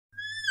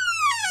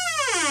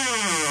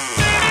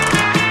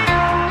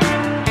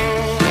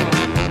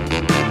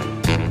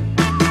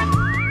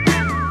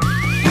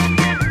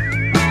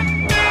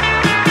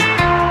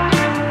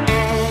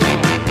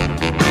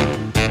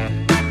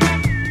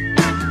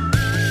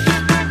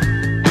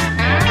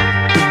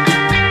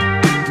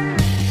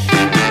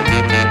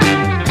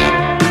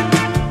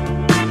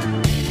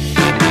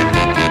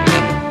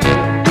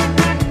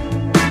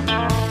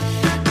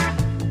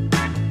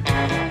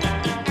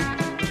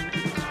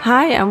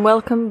and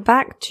welcome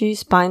back to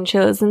Spine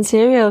Chillers and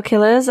Serial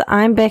Killers.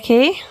 I'm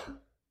Becky.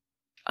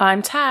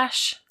 I'm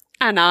Tash.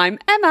 And I'm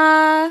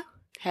Emma.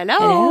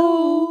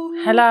 Hello.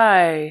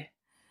 Hello.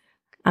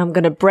 I'm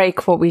going to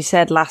break what we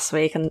said last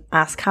week and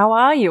ask, how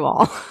are you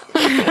all?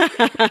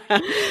 But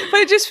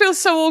it just feels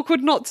so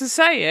awkward not to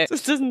say it,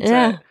 doesn't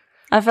it?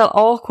 I felt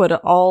awkward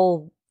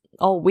all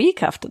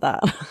week after that.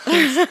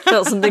 I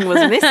felt something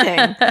was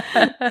missing.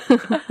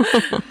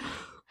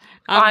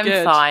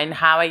 I'm fine.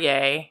 How are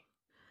you?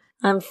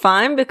 I'm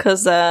fine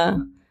because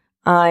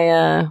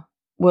I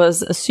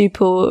was a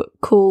super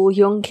cool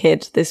young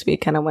kid this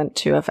week and I went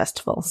to a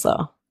festival,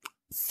 so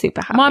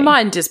super happy. My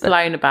mind is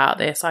blown about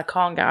this. I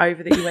can't get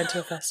over that you went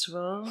to a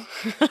festival.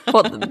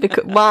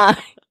 Why?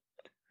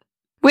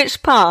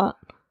 Which part?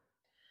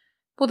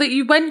 Well, that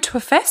you went to a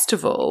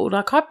festival.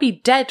 Like, I'd be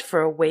dead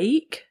for a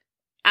week.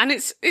 And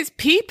it's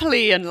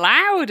peoply and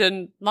loud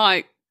and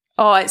like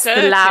oh, it's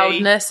dirty. The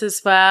loudness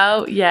as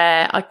well.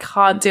 Yeah, I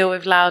can't deal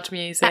with loud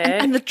music.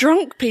 And the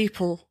drunk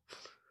people.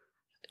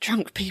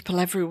 Drunk people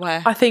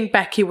everywhere. I think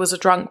Becky was a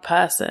drunk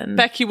person.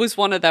 Becky was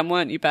one of them,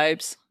 weren't you,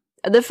 babes?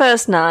 The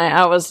first night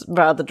I was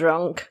rather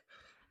drunk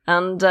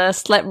and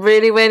slept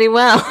really, really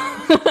well.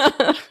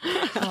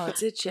 Oh,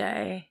 did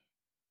you?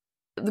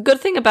 The good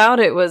thing about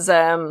it was,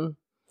 I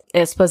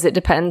suppose it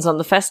depends on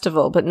the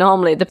festival, but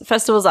normally the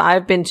festivals that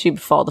I've been to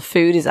before, the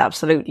food is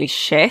absolutely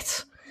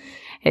shit.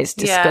 It's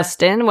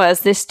disgusting. Yeah. Whereas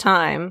this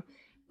time,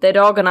 they'd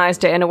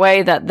organised it in a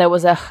way that there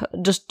was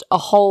just a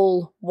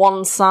whole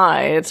one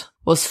side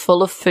was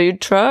full of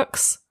food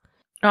trucks.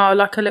 Oh,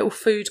 like a little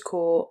food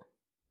court.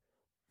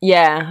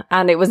 Yeah,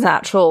 and it was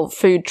actual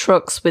food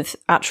trucks with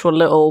actual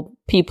little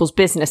people's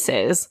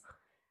businesses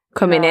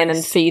coming in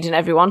and feeding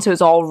everyone. So it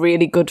was all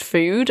really good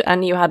food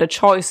and you had a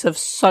choice of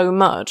so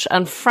much.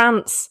 And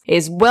France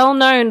is well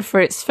known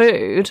for its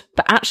food,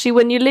 but actually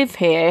when you live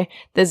here,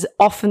 there's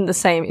often the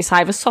same. It's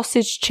either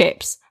sausage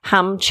chips,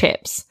 ham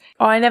chips.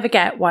 Oh, I never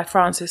get why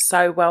France is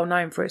so well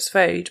known for its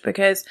food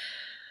because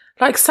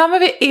like some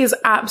of it is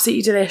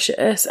absolutely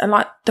delicious and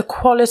like the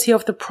quality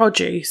of the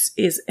produce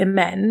is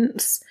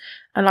immense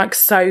and like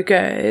so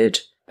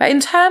good. But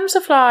in terms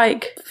of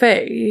like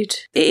food,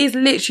 it is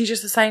literally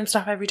just the same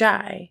stuff every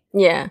day.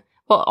 Yeah.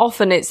 Well,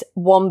 often it's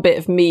one bit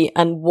of meat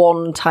and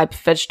one type of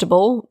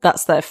vegetable.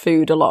 That's their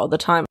food a lot of the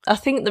time. I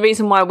think the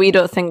reason why we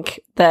don't think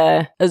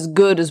they're as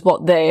good as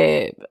what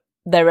their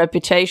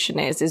reputation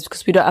is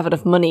because we don't have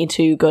enough money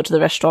to go to the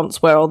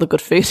restaurants where all the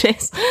good food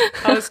is.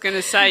 I was going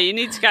to say, you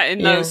need to get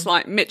in those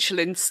like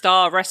Michelin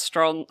star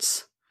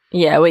restaurants.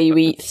 Yeah, where you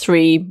eat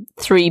three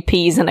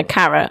peas and a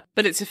carrot.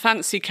 But it's a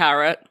fancy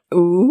carrot.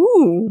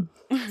 Ooh.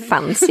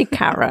 Fancy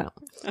carrot.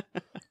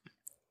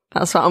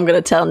 That's what I'm going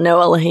to tell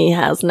Noel he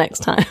has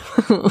next time.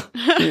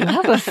 You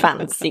have a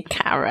fancy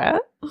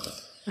carrot.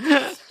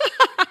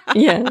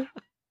 Yeah.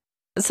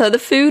 So the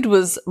food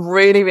was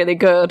really, really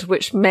good,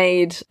 which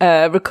made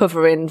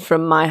recovering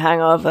from my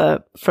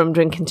hangover from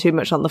drinking too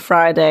much on the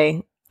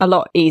Friday a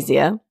lot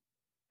easier.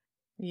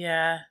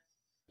 Yeah.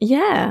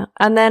 Yeah,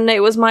 and then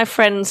it was my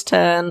friend's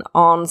turn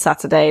on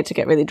Saturday to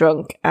get really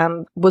drunk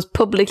and was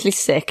publicly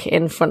sick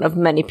in front of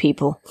many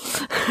people.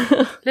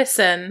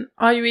 Listen,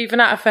 are you even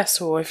at a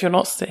festival if you're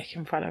not sick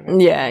in front of everyone?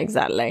 Yeah,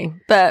 exactly.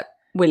 But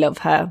we love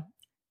her.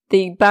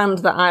 The band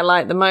that I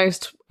like the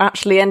most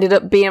actually ended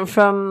up being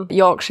from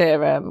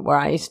Yorkshire, where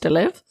I used to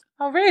live.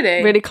 Oh,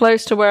 really? Really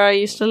close to where I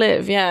used to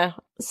live, yeah.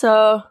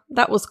 So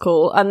that was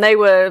cool. And they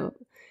were...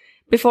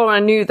 Before I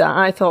knew that,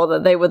 I thought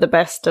that they were the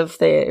best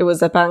of it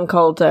was a band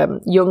called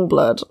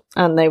Youngblood,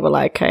 and they were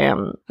like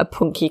a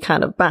punky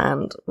kind of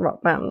band,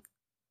 rock band.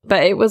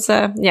 But it was,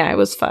 it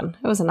was fun.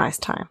 It was a nice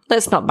time.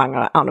 Let's not bang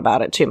on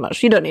about it too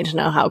much. You don't need to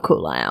know how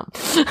cool I am.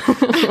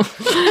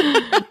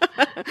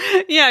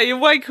 Yeah, you're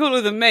way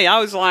cooler than me. I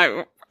was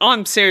like,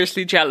 I'm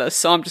seriously jealous,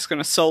 so I'm just going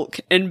to sulk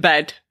in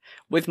bed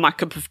with my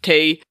cup of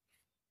tea.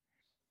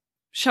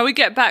 Shall we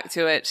get back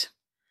to it?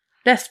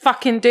 Let's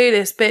fucking do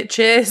this,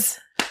 bitches.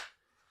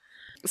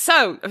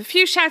 So, a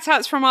few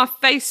shout-outs from our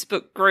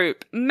Facebook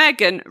group.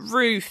 Megan,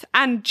 Ruth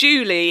and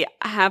Julie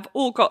have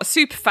all got a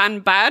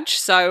superfan badge,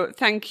 so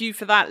thank you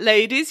for that,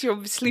 ladies. You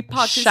obviously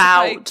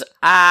participate. Shout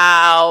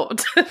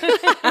out.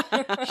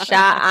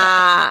 Shout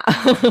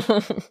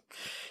out.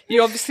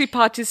 You obviously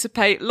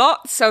participate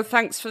lots, so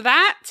thanks for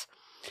that.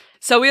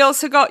 So we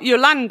also got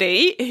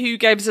Yolandi, who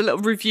gave us a little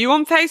review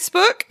on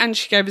Facebook, and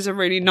she gave us a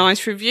really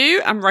nice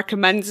review and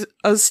recommends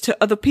us to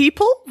other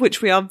people,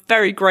 which we are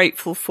very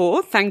grateful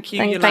for. Thank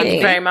you, Yolandi. Thank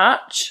you very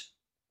much.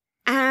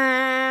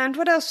 And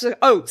what else?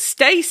 Oh,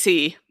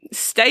 Stacey.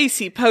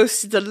 Stacey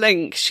posted a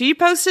link. She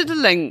posted a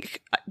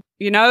link.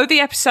 You know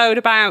the episode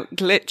about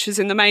glitches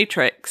in the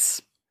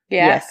Matrix?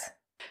 Yes.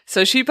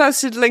 So she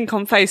posted a link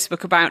on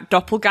Facebook about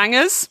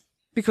doppelgangers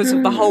because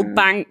of the whole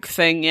bank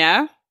thing,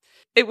 yeah?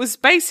 It was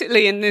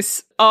basically in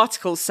this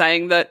article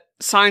saying that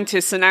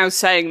scientists are now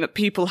saying that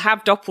people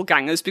have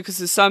doppelgangers because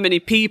there's so many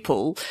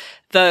people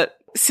that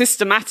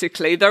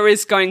systematically there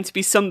is going to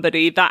be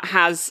somebody that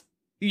has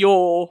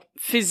your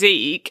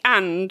physique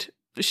and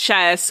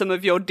share some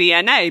of your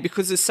DNA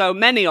because there's so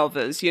many of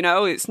us, you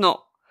know? It's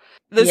not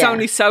there's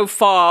only so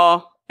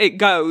far it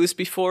goes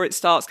before it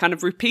starts kind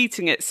of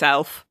repeating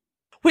itself.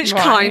 Which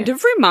kind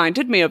of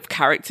reminded me of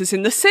characters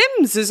in The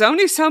Sims. There's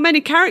only so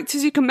many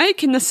characters you can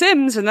make in The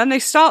Sims, and then they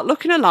start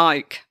looking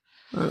alike.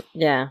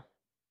 Yeah.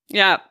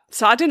 Yeah,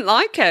 so I didn't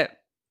like it.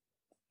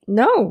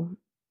 No,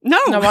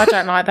 I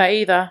don't like that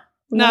either.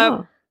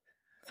 No.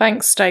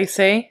 Thanks,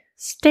 Stacey.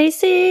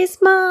 Stacey's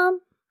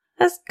mum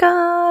has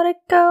got it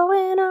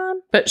going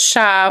on. But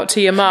shout out to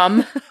your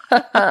mum.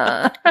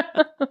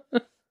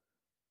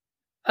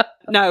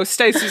 No,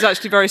 Stacey's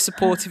actually very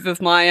supportive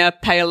of my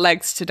pale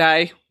legs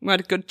today. We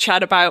had a good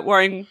chat about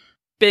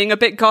being a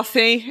bit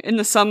gothy in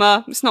the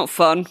summer. It's not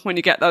fun when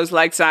you get those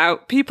legs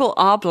out. People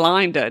are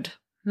blinded.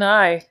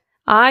 No.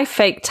 I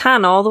fake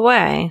tan all the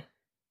way.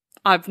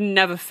 I've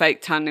never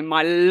fake tan in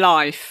my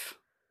life.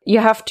 You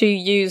have to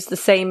use the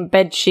same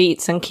bed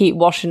sheets and keep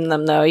washing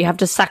them, though. You have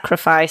to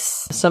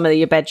sacrifice some of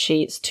your bed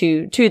sheets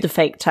to the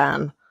fake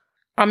tan.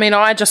 I mean,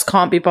 I just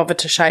can't be bothered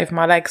to shave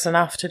my legs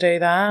enough to do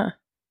that.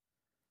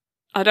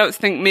 I don't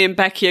think me and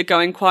Becky are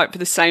going quite for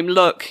the same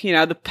look. You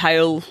know, the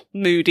pale,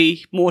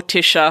 moody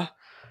Morticia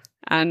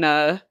and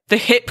the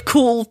hip,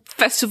 cool,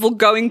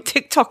 festival-going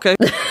TikToker.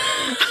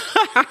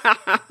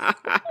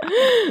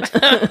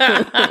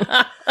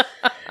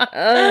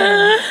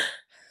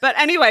 But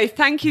anyway,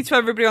 thank you to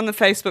everybody on the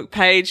Facebook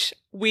page.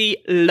 We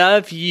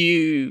love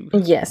you.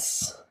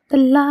 Yes. The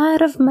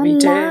light of my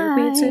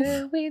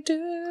life. We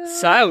do.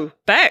 So,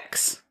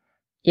 Bex.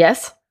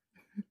 Yes?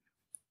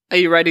 Are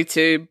you ready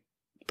to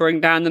bring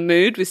down the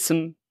mood with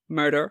some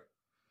murder?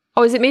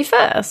 Oh, is it me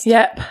first?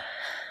 Yep.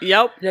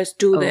 Yep. Let's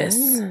do this.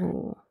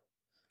 Oh.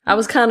 I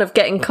was kind of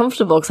getting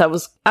comfortable because I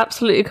was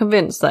absolutely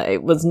convinced that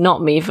it was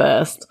not me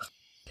first.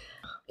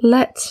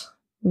 Let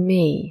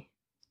me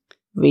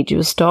read you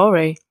a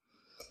story.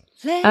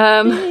 It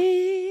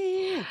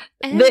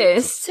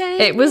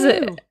was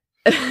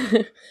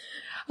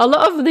a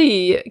lot of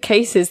the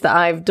cases that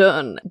I've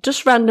done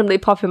just randomly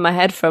pop in my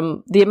head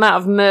from the amount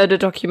of murder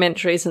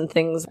documentaries and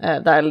things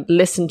that I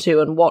listen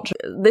to and watch.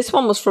 This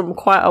one was from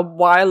quite a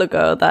while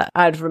ago that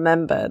I'd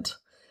remembered.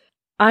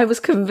 I was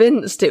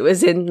convinced it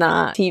was in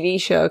that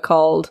TV show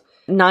called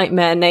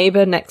Nightmare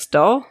Neighbor Next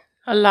Door.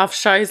 I love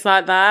shows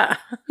like that.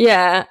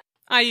 Yeah.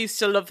 I used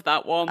to love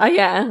that one.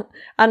 Yeah.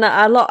 And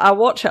I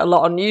watch it a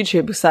lot on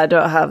YouTube because I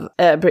don't have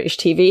British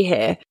TV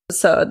here.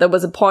 So there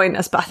was a point,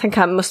 I think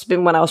I must have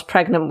been when I was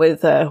pregnant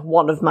with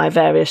one of my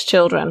various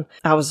children.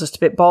 I was just a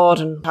bit bored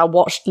and I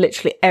watched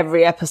literally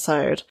every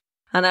episode.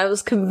 And I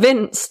was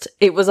convinced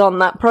it was on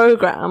that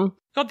programme.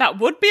 God, that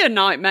would be a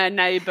nightmare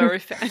neighbour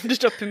if it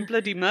ended up in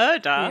bloody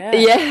murder.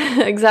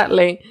 Yeah,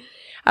 exactly.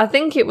 I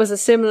think it was a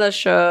similar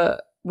show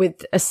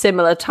with a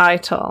similar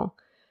title.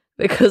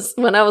 Because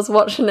when I was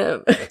watching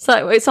it,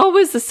 it's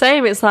always the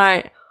same. It's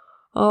like,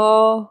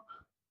 oh,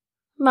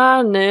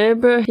 my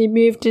neighbour, he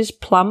moved his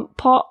plant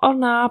pot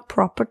on our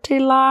property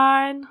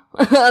line.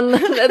 and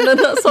then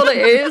that's all it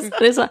is. And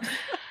it's like,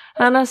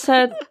 and I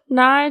said,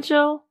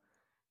 Nigel,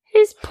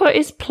 he's put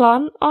his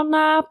plant on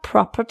our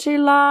property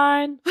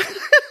line.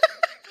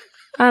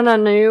 And I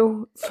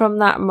knew from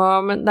that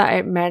moment that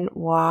it meant,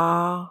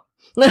 wow.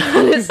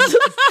 It's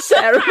just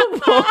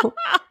terrible.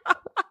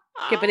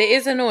 Yeah, but it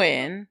is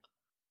annoying.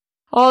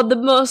 Oh, the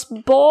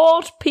most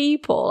bored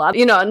people.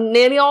 You know,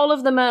 nearly all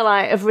of them are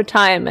like of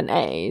retirement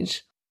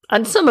age.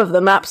 And some of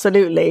them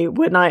absolutely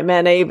were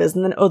nightmare neighbours,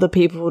 and then other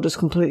people were just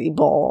completely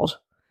bored.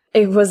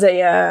 It was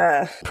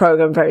a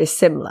programme very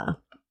similar.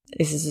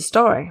 This is a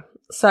story.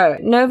 So,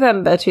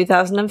 November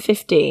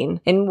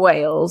 2015, in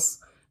Wales,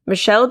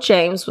 Michelle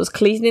James was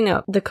cleaning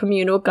up the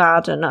communal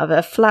garden of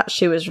a flat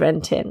she was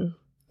renting.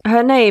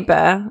 Her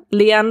neighbour,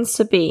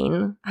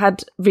 Sabine,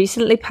 had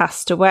recently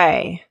passed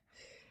away.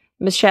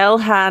 Michelle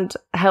had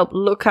helped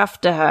look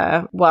after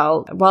her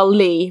while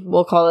Leigh,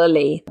 we'll call her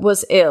Leigh,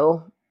 was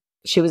ill.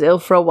 She was ill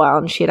for a while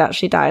and she had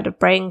actually died of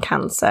brain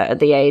cancer at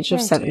the age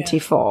of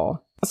 74.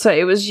 Dear. So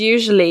it was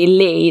usually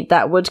Leigh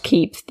that would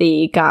keep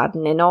the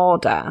garden in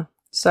order.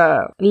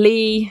 So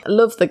Leigh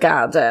loved the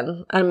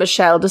garden and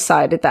Michelle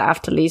decided that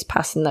after Leigh's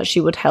passing that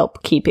she would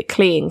help keep it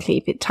clean,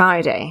 keep it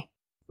tidy.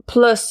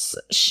 Plus,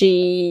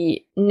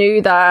 she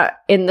knew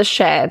that in the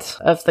shed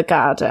of the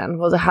garden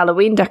was a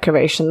Halloween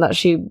decoration that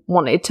she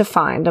wanted to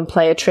find and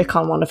play a trick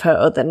on one of her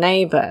other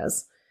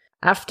neighbours.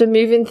 After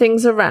moving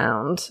things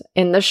around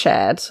in the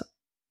shed,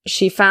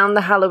 she found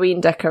the Halloween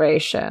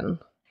decoration.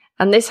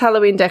 And this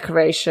Halloween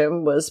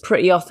decoration was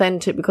pretty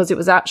authentic because it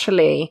was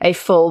actually a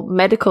full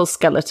medical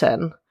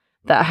skeleton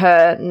that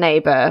her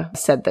neighbour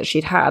said that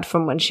she'd had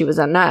from when she was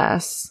a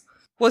nurse.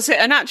 Was it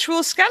an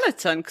actual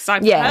skeleton? Because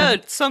I've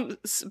heard some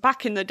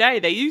back in the day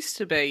they used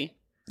to be.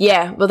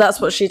 Yeah, well, that's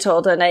what she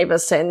told her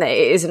neighbours, saying that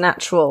it is an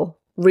actual,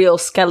 real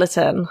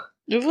skeleton.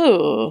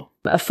 Ooh.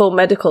 A full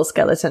medical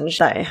skeleton.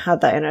 She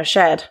had that in her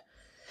shed.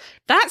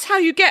 That's how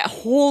you get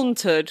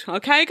haunted,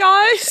 okay,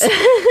 guys?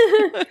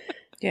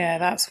 Yeah,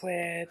 that's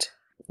weird.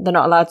 They're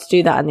not allowed to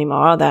do that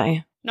anymore, are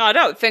they? No, I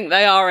don't think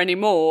they are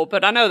anymore,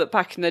 but I know that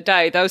back in the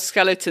day, those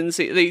skeletons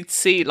that you'd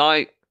see,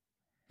 like,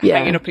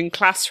 hanging up in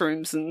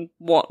classrooms and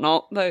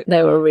whatnot.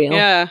 They were real.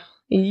 Yeah,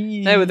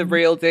 They were the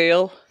real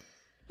deal.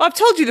 I've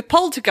told you the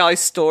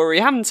poltergeist story,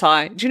 haven't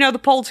I? Do you know the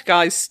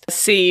poltergeist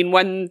scene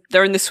when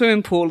they're in the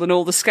swimming pool and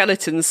all the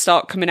skeletons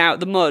start coming out of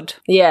the mud?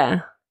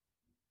 Yeah.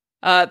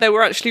 They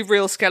were actually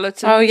real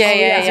skeletons. Oh,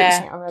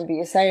 yeah. I remember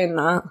you saying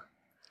that.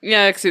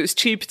 Yeah, because it was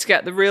cheaper to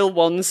get the real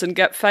ones and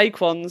get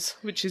fake ones,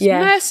 which is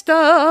messed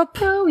up.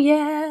 Oh,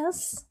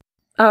 yes.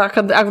 Oh, I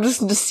can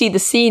just see the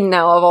scene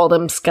now of all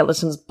them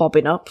skeletons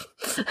bobbing up.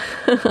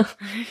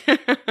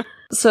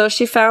 So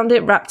she found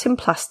it wrapped in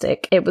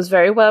plastic. It was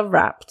very well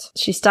wrapped.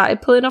 She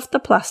started pulling off the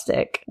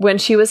plastic when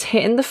she was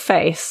hit in the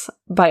face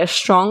by a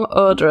strong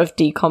odour of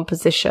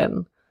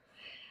decomposition.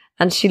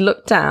 And she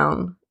looked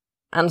down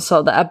and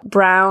saw that a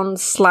brown,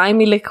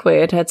 slimy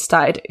liquid had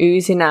started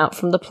oozing out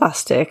from the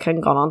plastic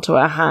and gone onto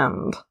her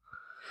hand.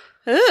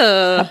 Ugh.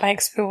 That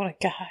makes me want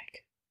to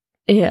gag.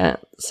 Yeah,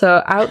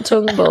 so out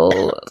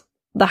tumbled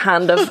the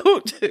hand of...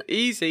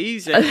 Easy.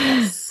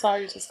 That's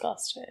so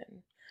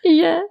disgusting.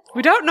 Yeah.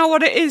 We don't know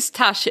what it is,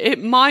 Tash.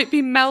 It might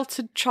be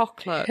melted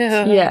chocolate.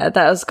 Yeah, that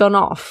has gone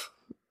off.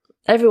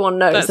 Everyone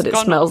knows that it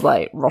smells off.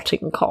 like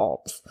rotting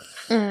corpse.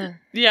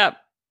 Yeah.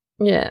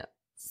 Yeah.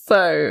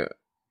 So,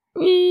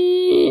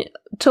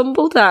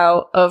 tumbled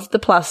out of the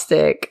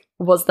plastic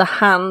was the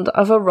hand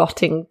of a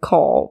rotting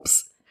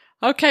corpse.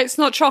 Okay, it's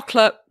not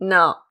chocolate.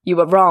 No, you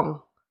were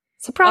wrong.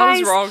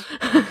 Surprise! I was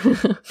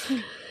wrong.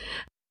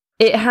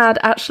 It had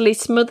actually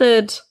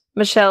smothered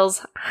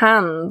Michelle's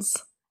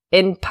hands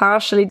in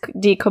partially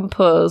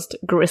decomposed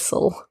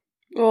gristle.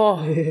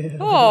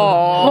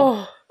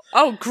 Oh,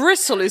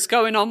 gristle is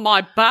going on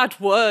my bad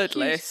word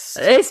list.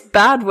 It's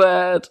bad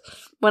word.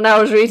 When I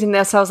was reading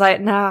this, I was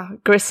like, nah,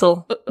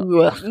 gristle.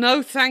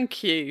 No,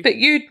 thank you. But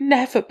you'd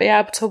never be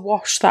able to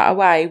wash that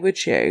away,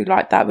 would you?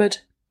 Like, that would...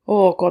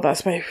 Oh, God,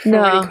 that's made me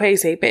feel really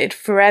queasy. But it'd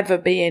forever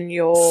be in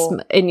your...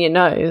 In your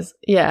nose.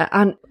 Yeah.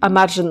 And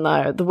imagine,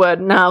 though, the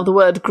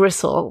word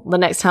gristle, the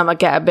next time I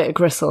get a bit of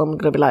gristle, I'm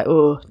going to be like,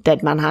 oh,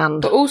 dead man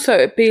hand. But also,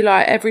 it'd be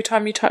like every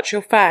time you touch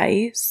your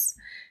face,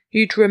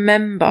 you'd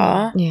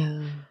remember...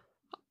 Yeah.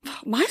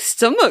 My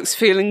stomach's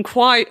feeling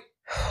quite...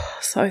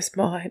 So is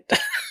mine.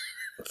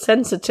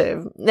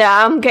 Sensitive.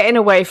 Yeah, I'm getting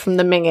away from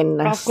the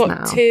mingingness I've got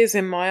now. tears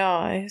in my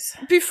eyes.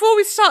 Before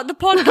we start the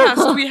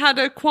podcast, we had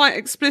a quite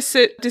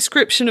explicit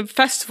description of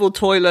festival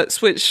toilets,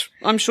 which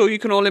I'm sure you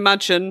can all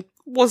imagine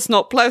was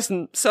not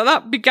pleasant. So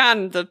that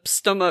began the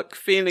stomach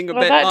feeling a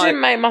bit that like...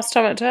 didn't make my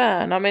stomach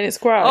turn. I mean, it's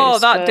gross. Oh,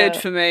 that did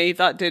for me.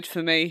 That did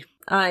for me.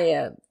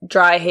 I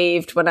dry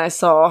heaved when I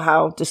saw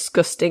how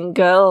disgusting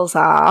girls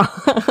are.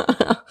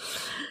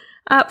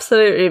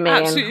 Absolutely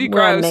minging. Absolutely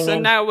gross.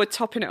 And now we're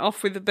topping it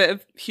off with a bit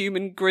of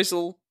human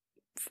grizzle.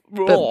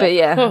 But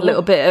yeah, a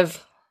little bit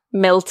of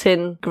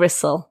melting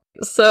gristle.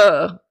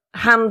 So,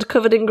 hand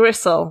covered in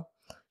gristle,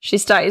 she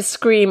started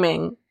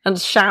screaming and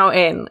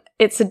shouting,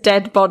 "It's a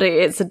dead body,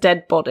 it's a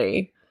dead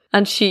body."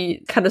 And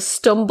she kind of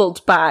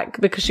stumbled back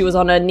because she was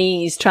on her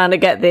knees trying to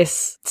get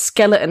this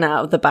skeleton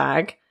out of the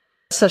bag.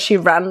 So she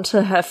ran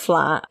to her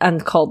flat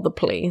and called the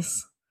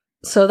police.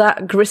 So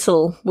that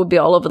gristle would be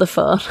all over the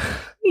phone.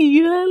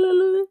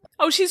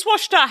 Oh, she's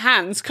washed her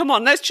hands. Come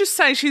on, let's just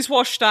say she's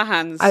washed her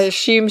hands. I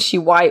assume she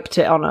wiped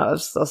it on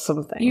us or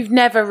something. You've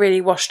never really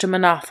washed them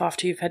enough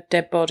after you've had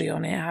dead body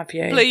on it, have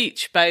you?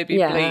 Bleach, baby,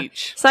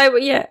 bleach. So,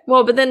 yeah,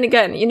 well, but then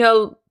again,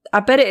 I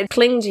bet it'd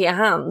cling to your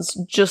hands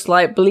just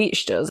like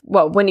bleach does.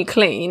 Well, when you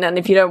clean and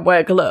if you don't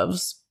wear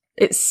gloves,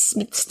 it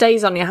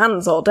stays on your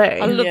hands all day.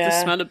 I love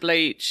the smell of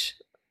bleach.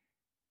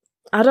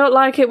 I don't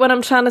like it when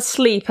I'm trying to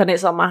sleep and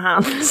it's on my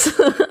hands.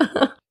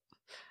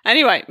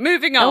 Anyway,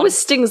 moving on. It always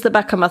stings the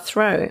back of my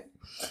throat.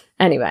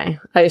 Anyway,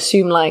 I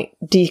assume like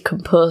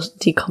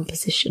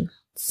decomposition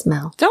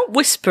smell. Don't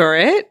whisper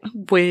it,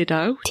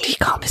 weirdo.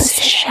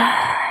 Decomposition.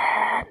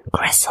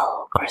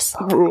 Gristle.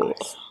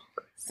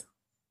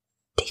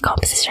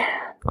 Decomposition.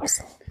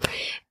 Gristle.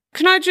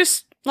 Can I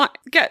just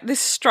get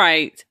this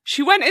straight?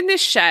 She went in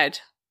this shed.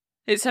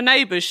 It's her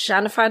neighbour's shed.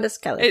 Trying to find a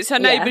skeleton. It's her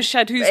neighbour's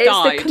shed who's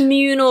died. It's the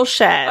communal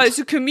shed. Oh, it's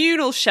a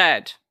communal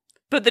shed.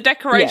 But the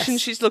decoration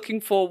she's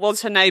looking for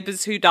was her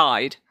neighbours who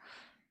died.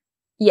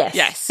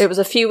 Yes. It was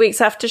a few weeks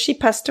after she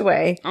passed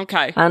away.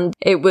 Okay. And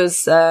it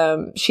was,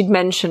 she'd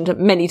mentioned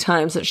many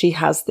times that she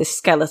has this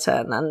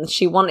skeleton and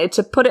she wanted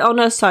to put it on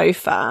her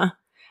sofa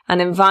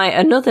and invite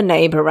another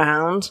neighbour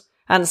round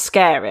and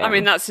scare him. I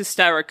mean, that's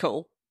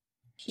hysterical.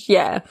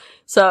 Yeah.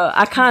 So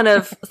I kind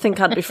of think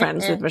I'd be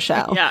friends with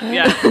Michelle.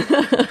 Yeah.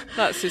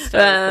 That's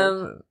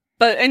hysterical.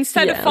 But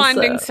instead of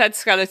finding said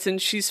skeleton,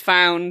 she's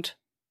found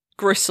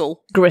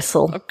gristle.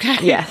 Okay.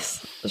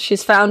 Yes.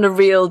 She's found a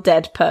real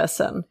dead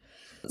person.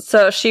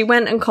 So she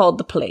went and called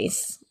the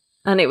police,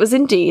 and it was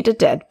indeed a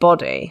dead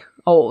body,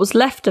 or what was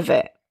left of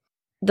it.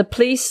 The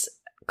police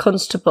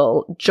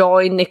constable,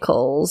 Joy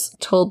Nichols,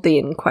 told the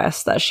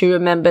inquest that she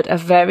remembered a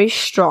very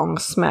strong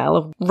smell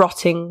of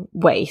rotting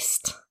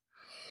waste.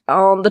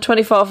 On the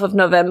 24th of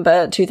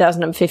November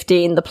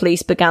 2015, the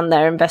police began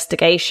their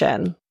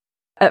investigation.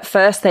 At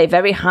first, they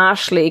very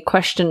harshly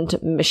questioned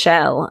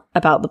Michelle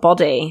about the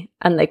body,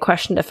 and they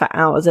questioned her for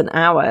hours and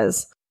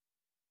hours.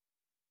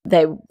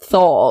 They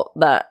thought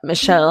that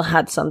Michelle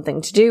had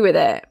something to do with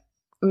it.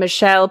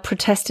 Michelle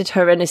protested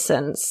her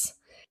innocence,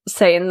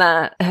 saying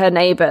that her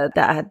neighbour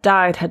that had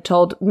died had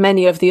told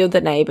many of the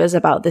other neighbours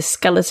about this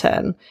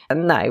skeleton,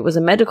 and that it was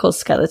a medical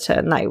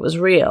skeleton, that it was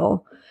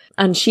real.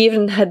 And she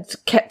even had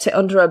kept it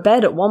under her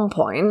bed at one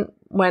point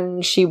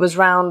when she was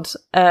round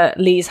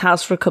Leigh's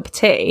house for a cup of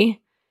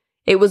tea.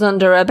 It was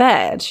under her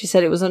bed. She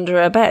said it was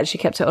under her bed. She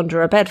kept it under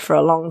her bed for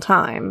a long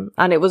time.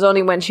 And it was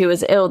only when she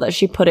was ill that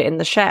she put it in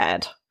the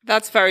shed.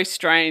 That's very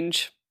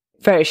strange.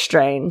 Very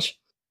strange.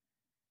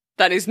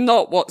 That is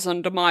not what's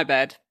under my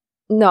bed.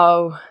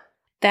 No.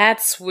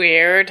 That's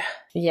weird.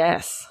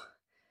 Yes.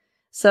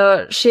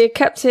 So she had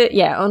kept it,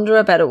 under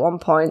her bed at one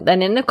point,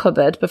 then in a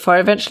cupboard, before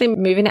eventually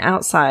moving it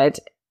outside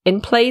in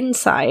plain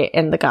sight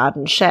in the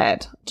garden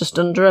shed, just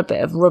under a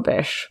bit of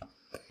rubbish.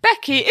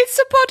 Becky, is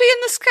the body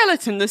and the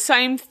skeleton the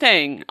same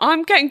thing?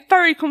 I'm getting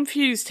very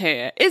confused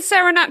here. Is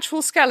there an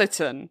actual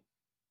skeleton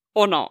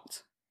or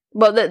not?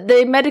 Well,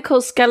 the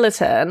medical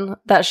skeleton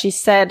that she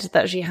said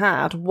that she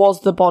had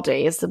was the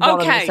body. It's the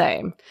one and the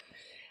same.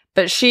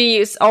 But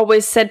she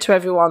always said to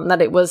everyone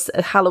that it was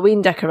a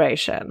Halloween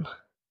decoration.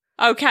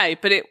 Okay,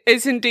 but it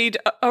is indeed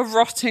a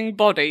rotting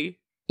body.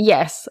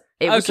 Yes,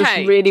 it was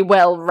just really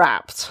well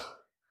wrapped.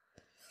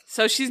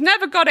 So she's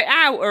never got it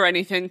out or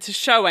anything to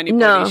show anybody.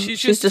 No,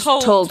 she's just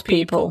told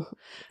people.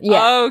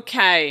 Yeah.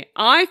 Okay,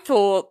 I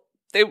thought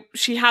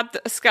she had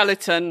a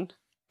skeleton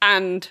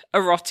and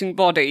a rotting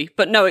body,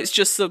 but no, it's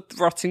just the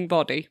rotting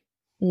body.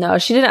 No,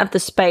 she didn't have the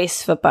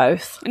space for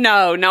both.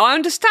 No, I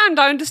understand.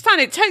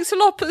 It takes a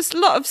lot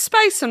of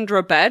space under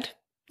a bed.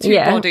 Two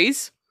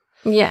bodies.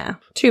 Yeah,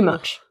 too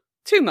much.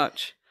 Too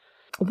much.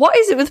 What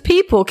is it with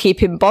people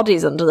keeping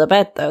bodies under the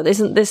bed, though?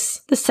 Isn't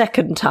this the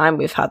second time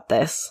we've had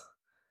this?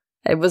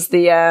 It was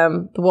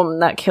the woman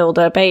that killed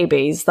her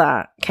babies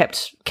that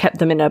kept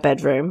them in her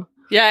bedroom.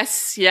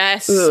 Yes.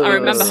 Ooh, I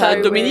remember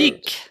her,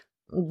 Dominique.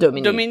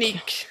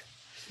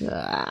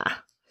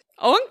 Ah.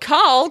 Oh, and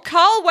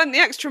Carl went the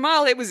extra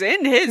mile. It was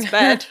in his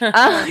bed.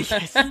 Oh,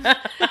 yes.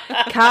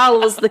 Carl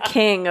was the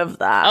king of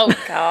that. Oh,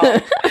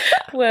 Carl.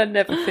 We'll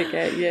never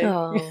forget you.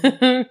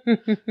 Oh.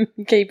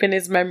 Keeping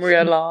his memory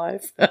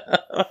alive.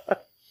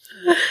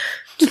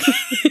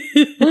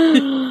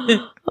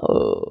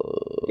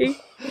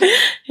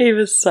 He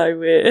was so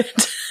weird.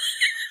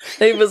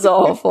 It was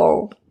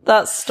awful.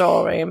 That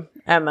story,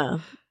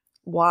 Emma.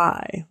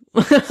 Why?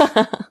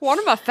 One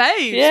of my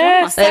faves.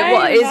 Yeah,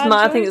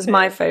 I think it's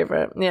my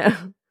favourite. Yeah.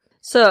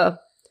 So,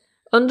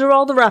 under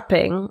all the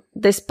wrapping,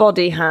 this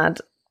body had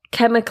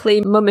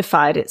chemically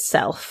mummified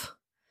itself.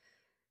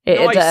 It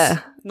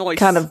had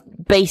kind of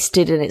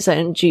basted in its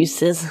own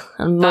juices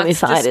and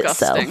mummified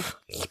itself.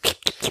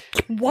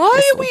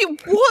 What's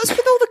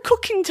with all the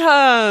cooking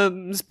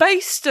terms?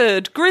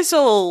 Basted,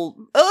 grizzle,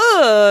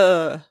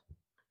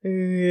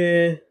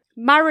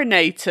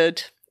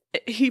 marinated.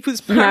 He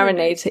was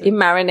marinated. He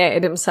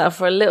marinated himself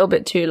for a little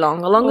bit too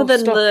long, longer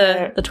than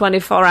the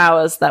 24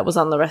 hours that was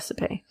on the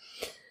recipe.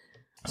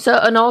 So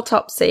an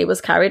autopsy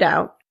was carried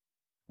out.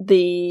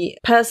 The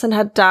person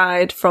had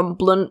died from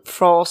blunt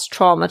force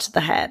trauma to the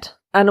head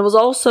and was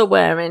also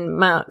wearing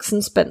Marks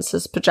and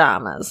Spencer's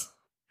pyjamas.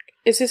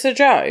 Is this a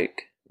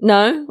joke?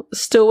 No,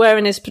 still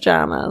wearing his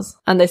pyjamas.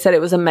 And they said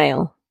it was a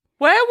male.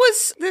 Where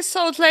was this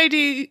old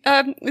lady?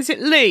 Is it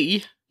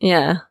Leigh?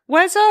 Yeah.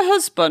 Where's her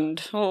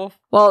husband? Well,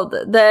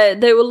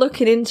 they were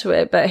looking into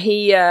it, but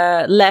he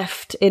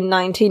left in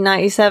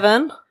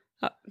 1997.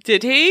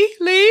 Did he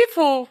leave,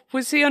 or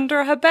was he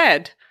under her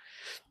bed?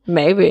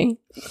 Maybe.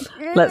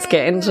 Let's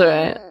get into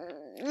it.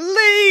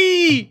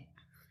 Leigh!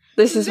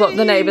 This is what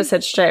the neighbour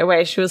said straight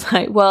away. She was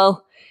like,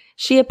 well,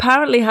 she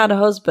apparently had a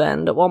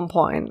husband at one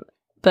point,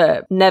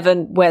 but never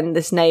when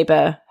this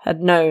neighbour had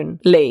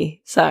known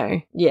Leigh.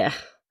 So, yeah.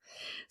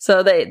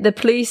 So the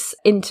police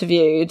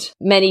interviewed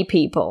many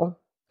people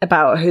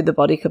about who the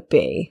body could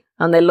be,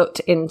 and they looked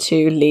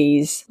into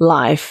Leigh's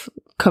life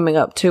coming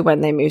up to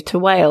when they moved to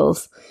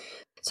Wales.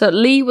 So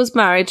Leigh was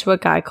married to a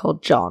guy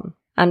called John,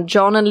 and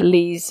John and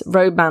Leigh's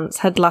romance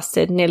had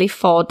lasted nearly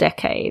 4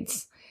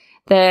 decades.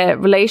 Their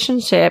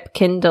relationship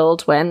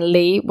kindled when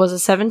Leigh was a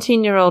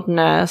 17-year-old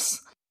nurse,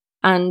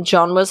 and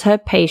John was her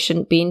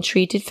patient being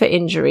treated for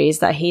injuries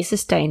that he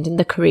sustained in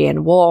the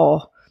Korean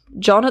War.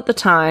 John at the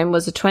time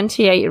was a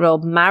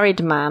 28-year-old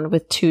married man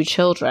with 2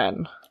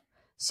 children.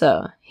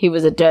 So, he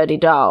was a dirty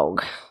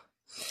dog.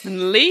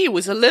 And Leigh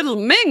was a little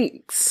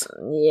minx.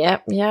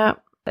 Yep.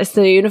 It's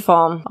the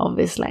uniform,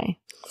 obviously.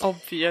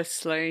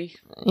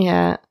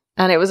 Yeah.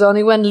 And it was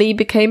only when Leigh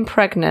became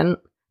pregnant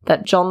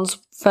that John's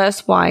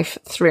first wife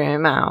threw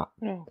him out.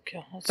 Oh,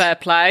 God. Fair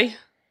play.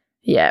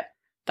 Yep.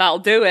 That'll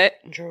do it.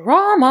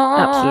 Drama.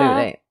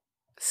 Absolutely.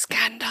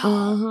 Scandal.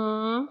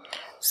 Mm-hmm.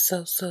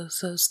 So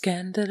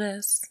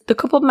scandalous. The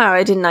couple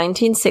married in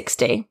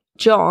 1960.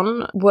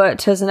 John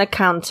worked as an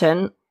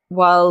accountant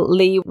while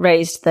Leigh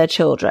raised their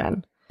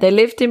children. They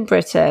lived in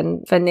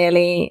Britain for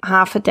nearly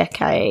half a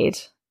decade,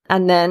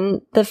 And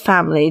then the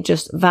family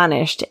just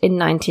vanished in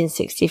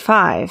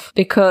 1965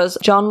 because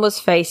John was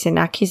facing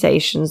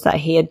accusations that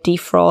he had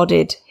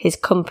defrauded his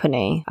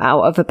company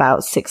out of about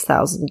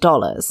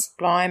 $6,000.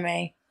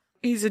 Blimey.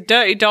 He's a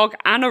dirty dog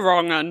and a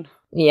wrong 'un.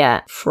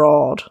 Yeah,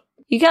 fraud.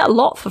 You get a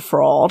lot for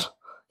fraud.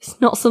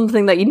 It's not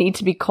something that you need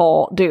to be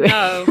caught doing.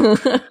 No.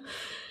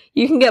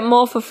 You can get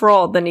more for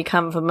fraud than you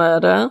can for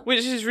murder.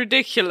 Which is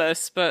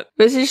ridiculous, but...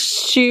 This is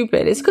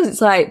stupid. It's because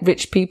it's like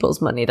rich people's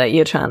money that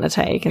you're trying to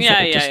take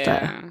instead of just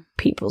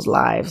people's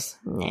lives.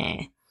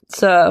 Nah.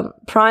 So,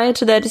 prior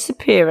to their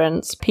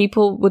disappearance,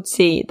 people would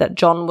see that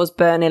John was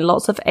burning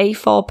lots of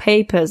A4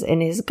 papers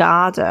in his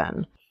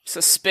garden.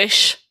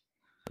 Suspicious.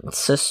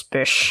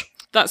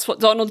 That's what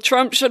Donald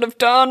Trump should have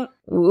done.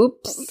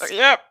 Oops.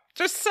 Yep,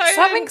 just saying.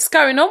 Something's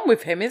going on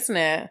with him, isn't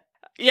it?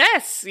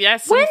 Yes.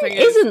 When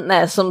isn't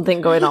there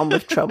something going on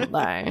with Trump,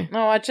 though?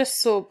 No, I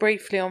just saw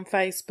briefly on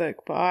Facebook,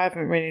 but I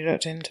haven't really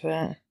looked into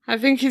it. I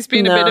think he's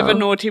been a bit of a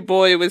naughty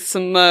boy with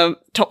some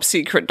top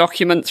secret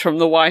documents from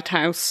the White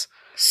House.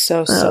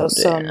 So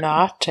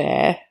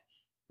naughty.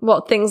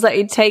 What, things that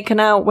he'd taken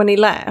out when he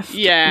left?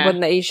 Yeah.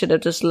 When he should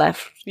have just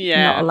left.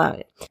 Yeah. Not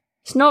allowed.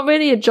 It's not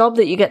really a job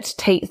that you get to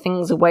take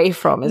things away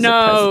from as a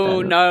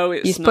president. No,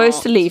 it's not. You're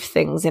supposed to leave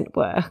things at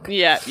work.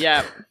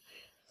 Yeah.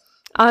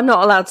 I'm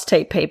not allowed to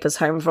take papers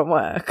home from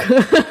work.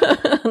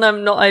 And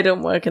I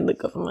don't work in the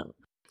government.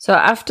 So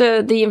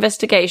after the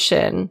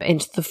investigation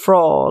into the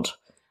fraud,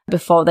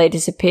 before they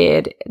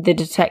disappeared, the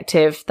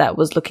detective that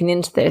was looking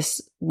into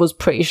this was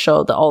pretty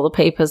sure that all the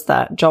papers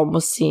that John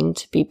was seen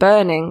to be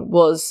burning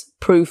was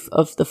proof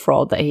of the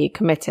fraud that he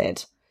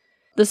committed.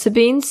 The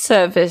Sabines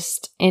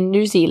serviced in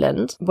New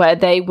Zealand, where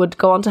they would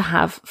go on to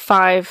have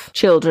 5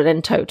 children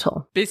in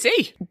total.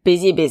 Busy.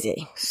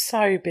 Busy.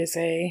 So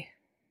busy.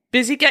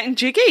 Busy getting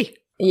jiggy.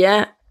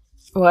 Yeah.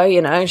 Well,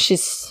 you know,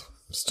 she's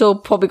still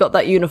probably got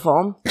that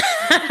uniform.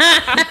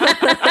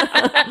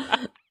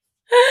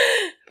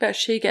 Bet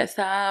she gets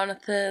that on a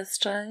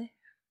Thursday.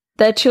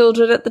 Their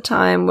children at the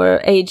time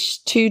were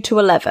aged 2 to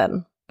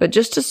 11. But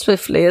just as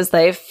swiftly as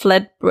they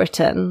fled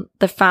Britain,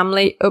 the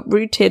family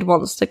uprooted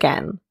once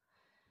again.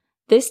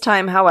 This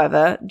time,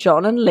 however,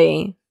 John and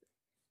Leigh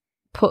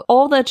put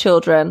all their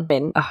children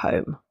in a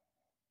home.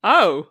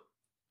 Oh.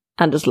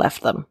 And just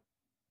left them.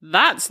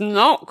 That's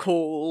not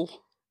cool.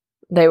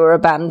 They were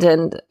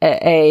abandoned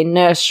at a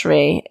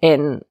nursery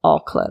in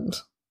Auckland.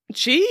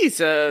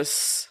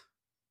 Jesus.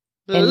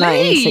 In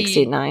Leigh.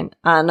 1969.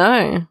 I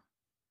know.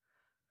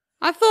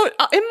 I thought,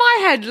 in my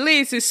head,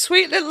 Lee's this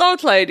sweet little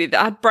old lady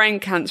that had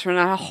brain cancer and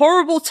had a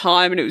horrible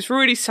time, and it was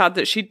really sad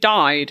that she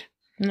died.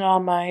 No,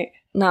 mate.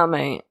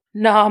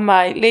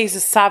 Lee's a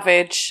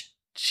savage.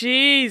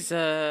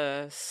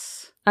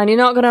 Jesus. And you're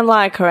not going to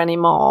like her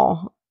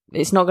anymore.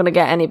 It's not going to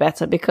get any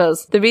better,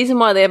 because the reason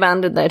why they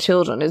abandoned their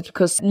children is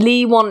because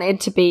Leigh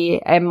wanted to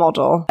be a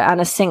model and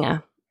a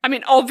singer. I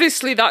mean,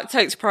 obviously that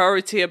takes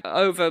priority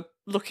over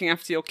looking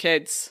after your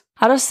kids.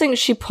 I just think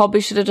she probably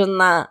should have done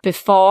that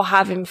before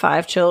having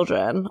 5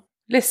 children.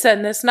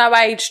 Listen, there's no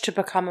age to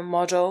become a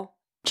model.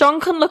 John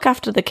can look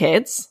after the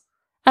kids,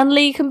 and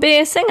Leigh can be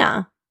a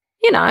singer.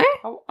 You know?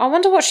 I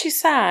wonder what she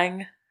sang.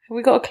 Have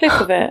we got a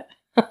clip of it?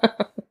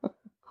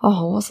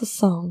 Oh, what's the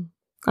song?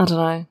 I don't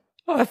know.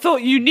 Oh, I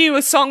thought you knew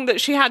a song that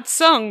she had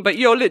sung, but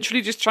you're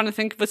literally just trying to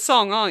think of a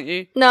song, aren't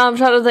you? No, I'm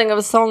trying to think of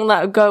a song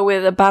that would go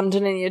with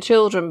abandoning your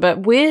children,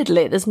 but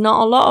weirdly, there's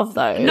not a lot of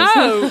those.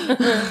 No,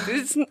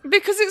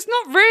 because it's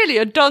not really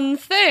a done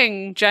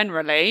thing,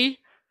 generally.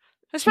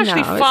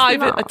 Especially No,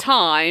 5 at a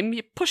time.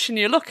 You're pushing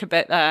your luck a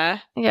bit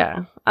there.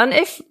 Yeah. And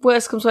if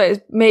worse comes to worse,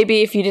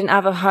 maybe if you didn't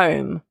have a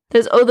home,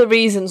 there's other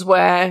reasons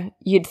where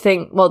you'd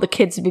think, well, the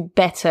kids would be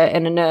better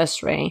in a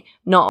nursery.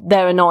 Not,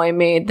 they're annoying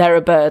me, they're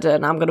a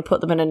burden, I'm going to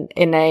put them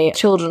in a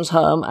children's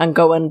home and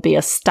go and be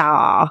a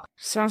star.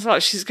 Sounds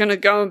like she's going to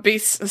go and be a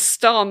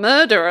star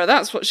murderer.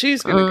 That's what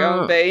she's going to go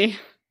and be.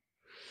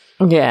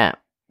 Yeah.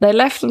 They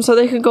left them so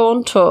they could go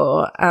on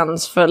tour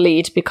and for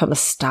Leigh to become a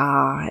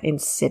star in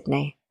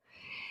Sydney.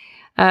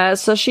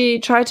 So she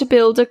tried to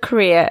build a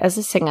career as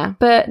a singer,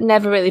 but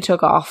never really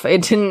took off.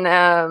 It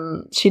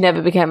didn't, she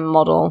never became a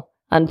model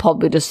and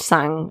probably just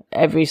sang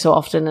every so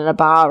often in a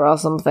bar or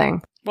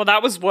something. Well,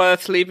 that was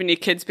worth leaving your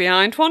kids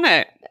behind, wasn't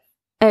it?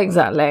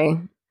 Exactly.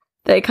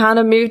 They kind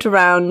of moved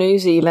around New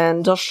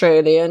Zealand,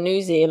 Australia,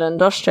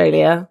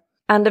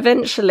 and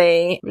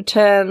eventually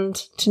returned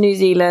to New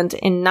Zealand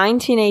in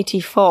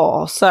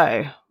 1984.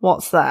 So,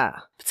 what's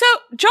that? So,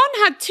 John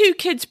had 2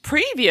 kids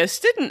previous,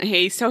 didn't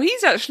he? So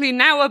he's actually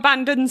now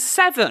abandoned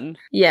 7.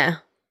 Yeah.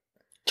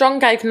 John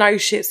gave no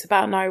shits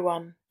about no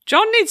one.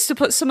 John needs to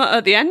put something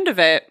at the end of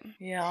it.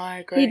 Yeah, I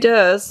agree. He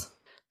does.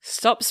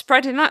 Stop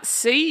spreading that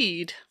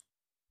seed.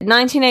 In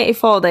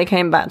 1984, they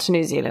came back to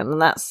New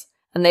Zealand,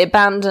 and they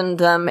abandoned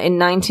them in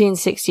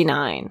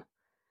 1969.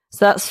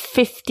 So that's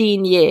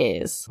 15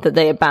 years that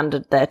they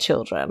abandoned their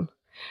children.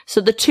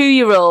 So the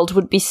 2-year-old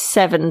would be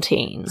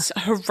 17. It's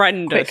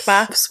horrendous. Quick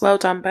maths. Well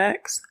done,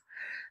 Bex.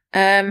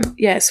 Yeah,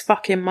 it's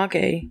fucking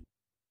muggy.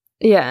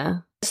 Yeah.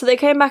 So they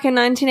came back in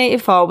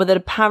 1984 with an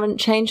apparent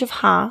change of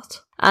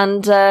heart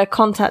and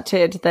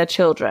contacted their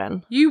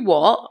children. You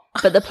what?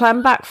 But the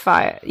plan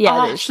backfired.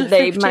 Yeah,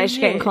 they managed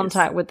to get in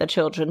contact with their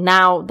children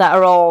now that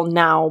are all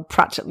now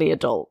practically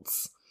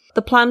adults.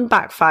 The plan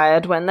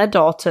backfired when their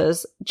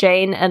daughters,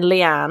 Jane and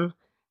Leanne,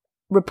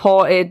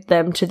 reported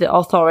them to the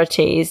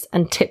authorities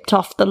and tipped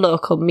off the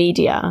local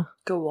media.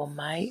 Go on,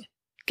 mate.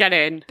 Get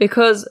in.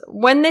 Because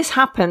when this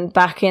happened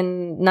back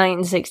in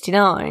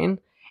 1969,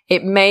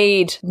 it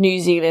made New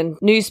Zealand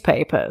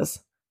newspapers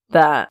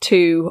that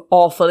two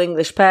awful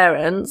English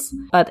parents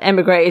had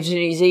emigrated to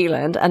New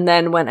Zealand and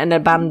then went and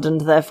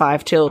abandoned their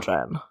 5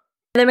 children.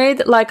 They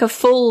made like a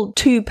full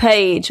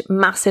 2-page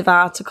massive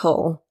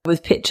article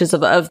with pictures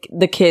of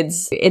the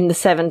kids in the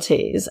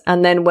 70s.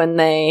 And then when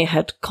they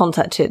had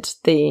contacted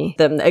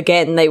them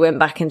again, they went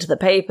back into the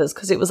papers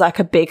because it was like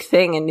a big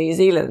thing in New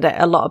Zealand.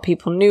 A lot of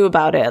people knew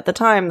about it at the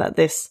time, that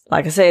this,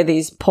 like I say,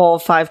 these poor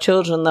 5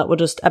 children that were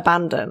just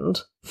abandoned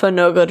for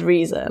no good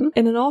reason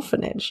in an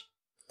orphanage.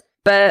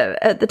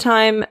 But at the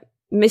time,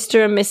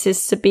 Mr. and Mrs.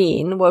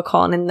 Sabine were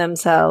calling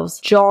themselves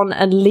John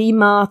and Leigh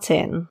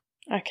Martin.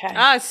 Okay.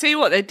 Ah, see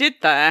what they did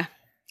there.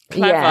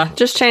 Clever. Yeah,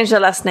 just change their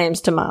last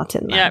names to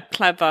Martin. Then. Yeah,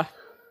 clever.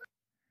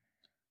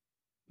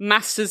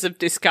 Masters of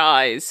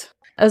disguise.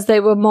 As they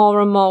were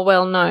more and more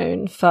well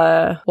known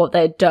for what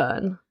they'd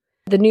done,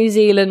 the New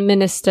Zealand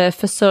Minister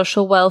for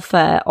Social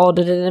Welfare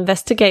ordered an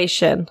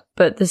investigation,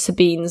 but the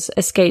Sabines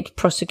escaped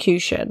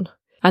prosecution,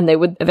 and they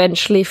would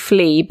eventually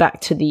flee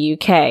back to the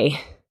UK.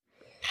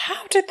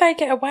 How did they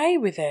get away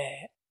with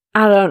it?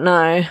 I don't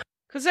know.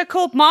 Because they're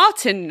called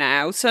Martin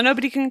now, so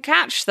nobody can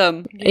catch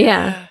them.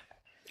 Yeah.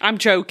 I'm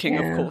joking,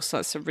 Yeah. of course.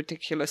 That's a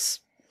ridiculous...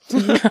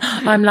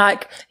 I'm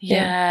like,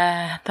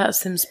 yeah, that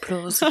seems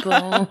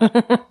plausible.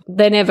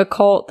 They never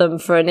caught them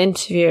for an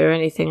interview or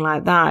anything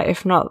like that.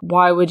 If not,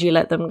 why would you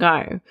let them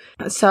go?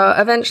 So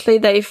eventually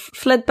they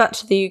fled back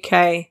to the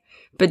UK,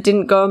 but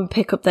didn't go and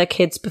pick up their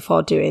kids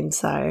before doing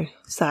so.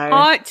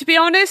 To be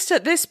honest,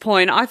 at this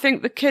point, I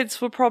think the kids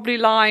were probably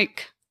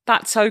like,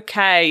 that's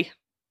okay.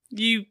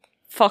 You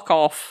fuck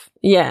off.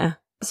 Yeah.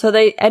 So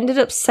they ended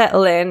up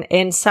settling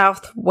in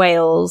South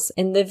Wales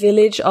in the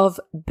village of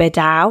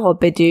Bedow or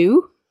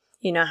Bedu.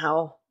 You know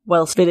how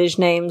Welsh village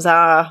names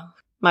are.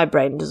 My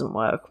brain doesn't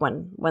work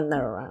when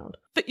they're around.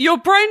 But your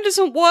brain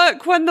doesn't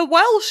work when the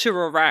Welsh are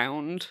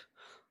around.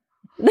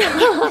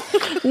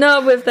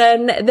 No, with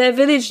their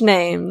village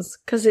names,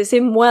 because it's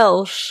in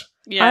Welsh.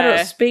 Yeah. I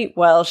don't speak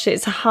Welsh.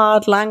 It's a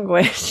hard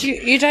language.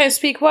 You don't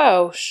speak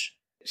Welsh?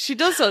 She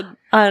doesn't.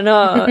 I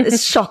know.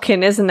 It's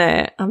shocking, isn't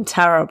it? I'm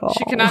terrible.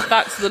 She can add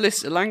that to the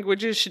list of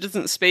languages she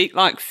doesn't speak,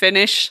 like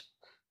Finnish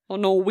or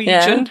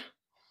Norwegian.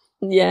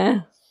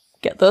 Yeah.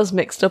 Get those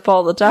mixed up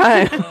all the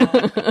time.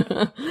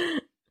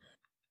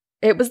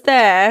 It was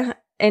there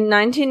in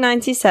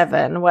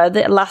 1997 where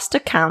the last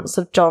accounts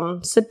of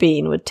John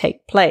Sabine would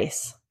take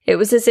place. It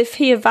was as if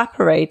he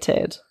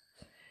evaporated.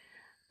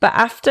 But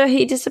after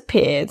he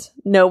disappeared,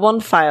 no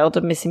one filed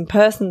a missing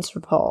persons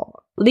report.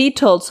 Leigh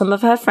told some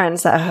of her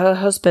friends that her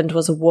husband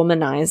was a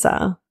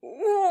womanizer.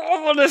 Oh,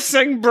 I want to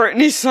sing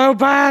Britney so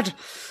bad.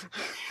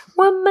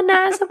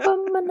 Womanizer,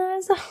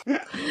 womanizer.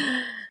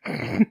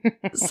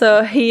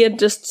 So he had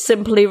just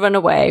simply run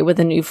away with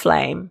a new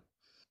flame.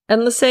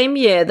 And the same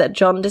year that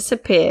John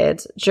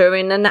disappeared,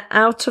 during an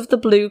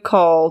out-of-the-blue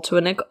call to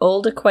an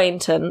old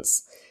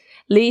acquaintance,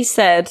 Leigh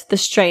said the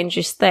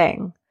strangest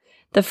thing.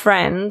 The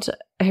friend,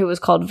 who was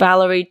called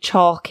Valerie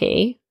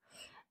Chalky,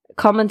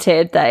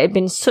 commented that it had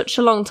been such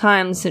a long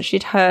time since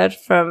she'd heard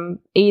from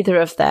either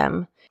of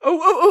them.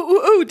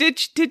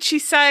 Did she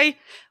say,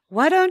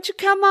 why don't you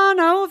come on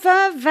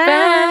over,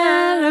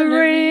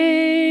 Valerie?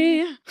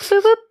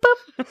 Boop, boop,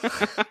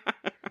 boop.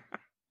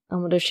 I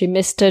wonder if she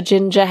missed her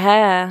ginger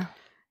hair.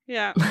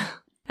 Yeah.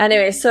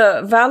 Anyway,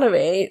 so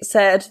Valerie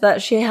said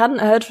that she hadn't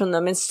heard from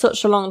them in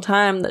such a long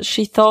time that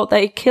she thought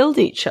they killed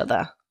each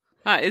other.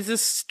 That is a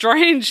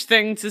strange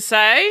thing to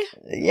say.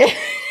 Yeah.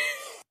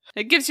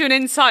 It gives you an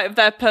insight of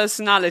their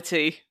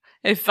personality.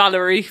 If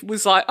Valerie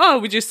was like, oh,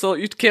 we just thought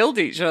you'd killed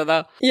each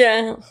other.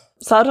 Yeah.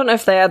 So I don't know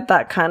if they had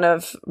that kind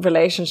of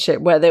relationship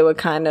where they were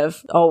kind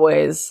of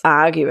always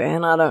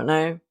arguing. I don't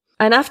know.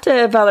 And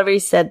after Valerie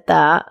said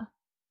that,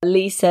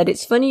 Leigh said,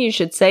 it's funny you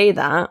should say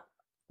that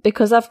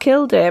because I've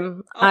killed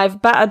him. Oh.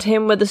 I've battered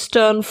him with a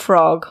stone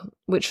frog,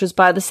 which was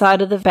by the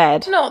side of the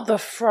bed. Not the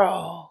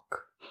frog.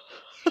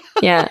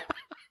 Yeah.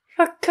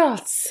 For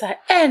God's sake,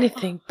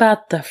 anything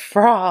but the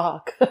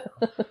frog.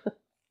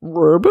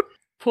 Rabbit.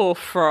 Poor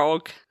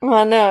frog.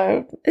 I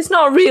know. It's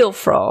not a real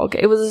frog.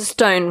 It was a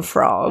stone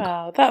frog.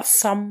 Oh, that's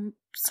some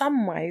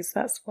ways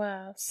that's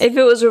worse. If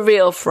it was a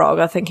real frog,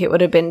 I think it would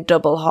have been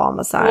double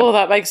homicide. Oh,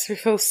 that makes me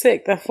feel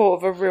sick, the thought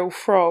of a real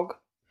frog.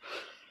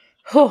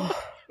 Oh,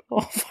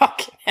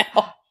 fucking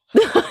hell.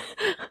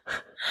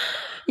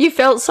 You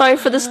felt sorry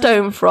for the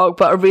stone frog,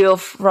 but a real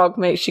frog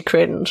makes you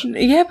cringe.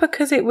 Yeah,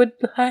 because it would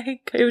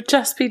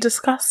just be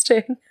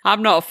disgusting.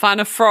 I'm not a fan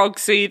of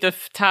frogs either,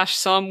 Tash,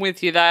 so I'm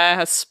with you there.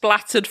 A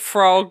splattered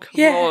frog.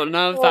 Yeah. Oh,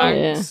 no thanks.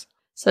 Yeah.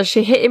 So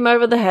she hit him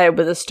over the head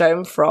with a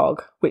stone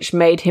frog, which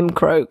made him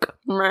croak.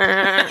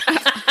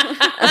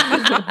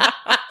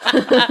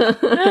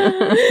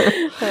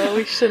 Oh,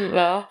 we shouldn't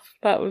laugh.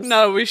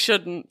 No, we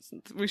shouldn't.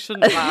 We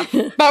shouldn't laugh.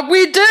 But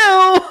we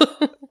do!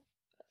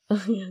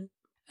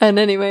 And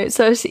anyway,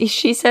 so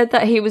she said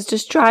that he was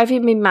just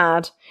driving me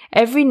mad.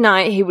 Every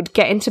night he would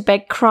get into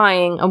bed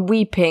crying and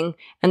weeping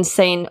and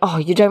saying, "Oh,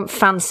 you don't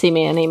fancy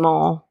me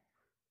anymore."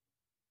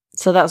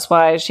 So that's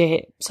why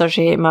she hit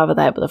him over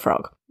there with a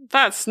frog.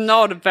 That's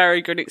not a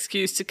very good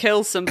excuse to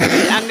kill somebody.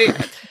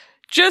 And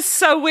just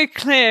so we're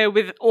clear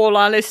with all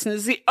our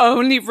listeners, the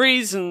only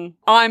reason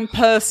I'm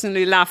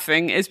personally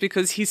laughing is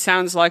because he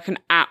sounds like an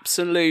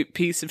absolute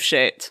piece of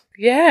shit.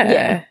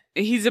 Yeah.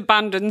 He's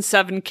abandoned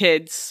 7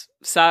 kids,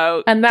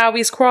 so... And now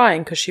he's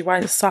crying because she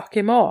won't suck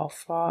him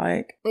off,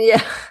 like...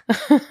 Yeah.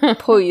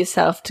 Pull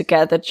yourself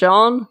together,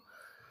 John.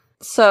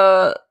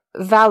 So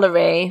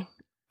Valerie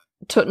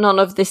took none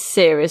of this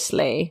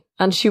seriously,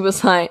 and she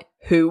was like,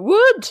 who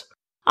would?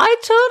 I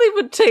totally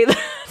would take that.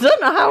 I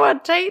don't know how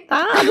I'd take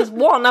that. As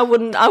one, I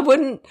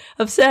wouldn't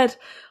have said,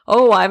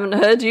 "Oh, I haven't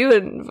heard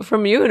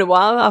from you in a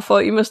while. I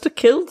thought you must have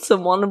killed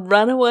someone and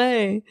ran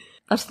away."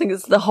 I just think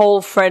it's the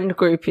whole friend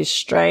group is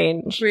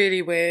strange.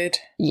 Really weird.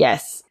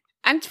 Yes.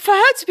 And for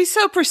her to be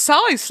so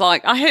precise,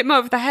 like, I hit him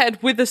over the head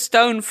with a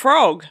stone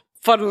frog,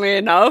 funnily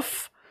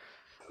enough.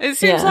 It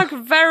seems like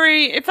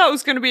if that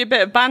was going to be a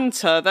bit of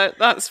banter,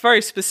 that's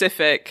very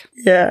specific.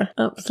 Yeah,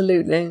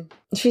 absolutely.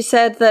 She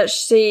said that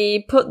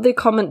she put the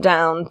comment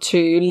down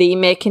to Leigh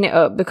making it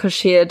up because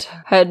she had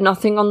heard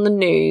nothing on the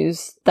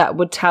news that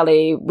would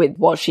tally with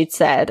what she'd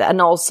said.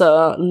 And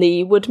also,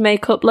 Leigh would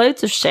make up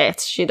loads of shit.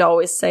 She'd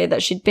always say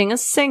that she'd been a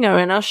singer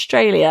in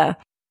Australia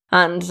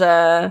and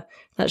that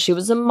she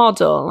was a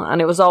model, and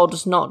it was all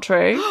just not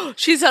true.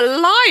 She's a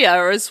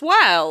liar as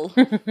well.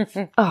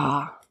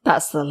 Ah.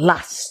 That's the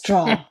last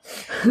straw.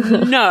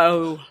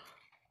 No.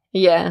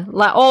 Yeah,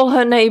 like all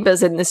her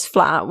neighbours in this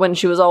flat, when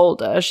she was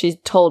older, she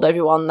told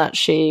everyone that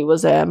she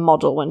was a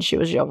model when she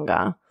was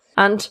younger.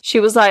 And she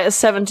was like a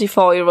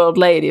 74-year-old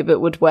lady, but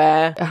would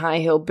wear high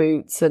heel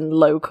boots and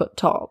low-cut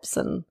tops.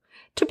 And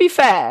to be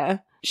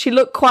fair, she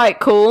looked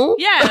quite cool.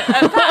 Yeah,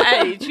 at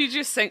that age, you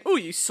just think, "Oh,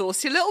 you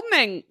saucy little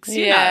minx,"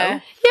 you know?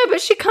 Yeah, but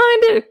she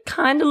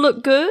kind of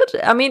looked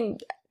good. I mean...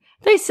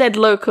 They said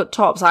low-cut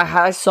tops.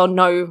 I saw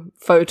no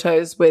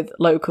photos with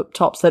low-cut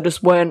tops. They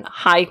just weren't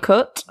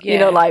high-cut,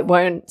 like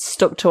weren't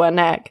stuck to her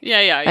neck.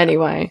 Yeah.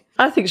 Anyway,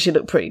 I think she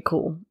looked pretty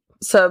cool.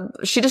 So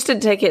she just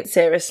didn't take it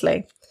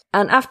seriously.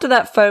 And after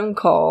that phone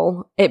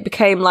call, it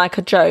became like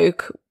a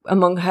joke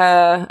among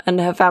her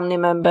and her family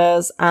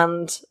members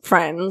and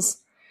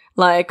friends.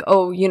 Like,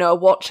 "Oh,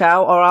 watch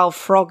out or I'll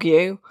frog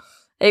you."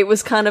 It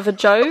was kind of a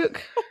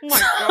joke.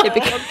 Oh my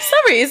God.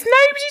 Sorry, is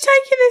nobody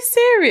taking this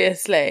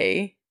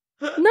seriously?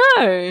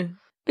 No,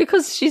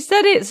 because she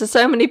said it to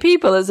so many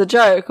people as a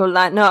joke, or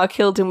like, "No, I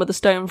killed him with a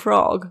stone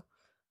frog,"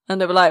 and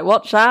they were like,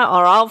 "Watch out,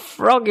 or I'll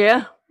frog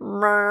you."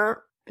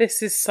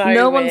 This is so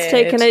no weird. one's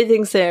taken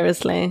anything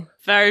seriously.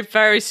 Very,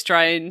 very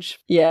strange.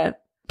 Yeah,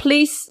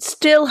 police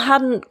still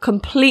hadn't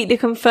completely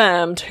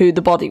confirmed who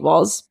the body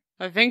was.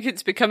 I think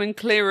it's becoming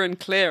clearer and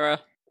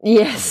clearer.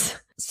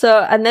 Yes.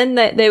 So, and then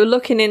they were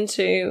looking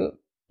into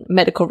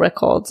medical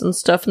records and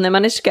stuff, and they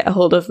managed to get a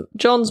hold of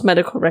John's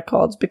medical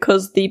records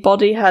because the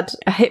body had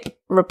a hip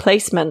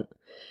replacement,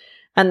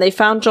 and they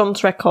found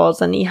John's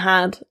records and he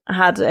had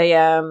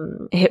a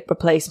hip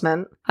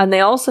replacement, and they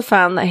also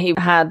found that he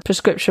had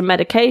prescription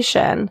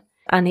medication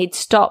and he'd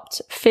stopped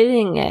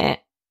filling it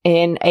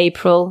in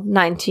April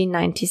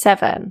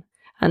 1997,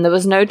 and there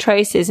was no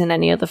traces in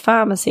any other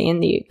pharmacy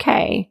in the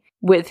UK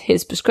with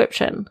his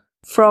prescription.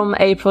 From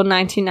April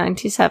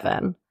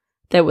 1997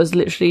 there was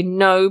literally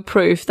no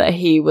proof that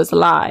he was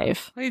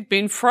alive. He'd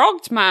been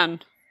frogged,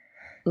 man.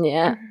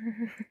 Yeah.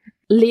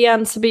 Leigh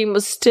and Sabine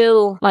was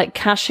still, like,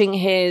 cashing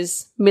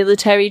his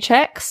military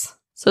checks.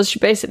 So she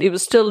basically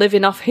was still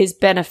living off his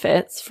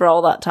benefits for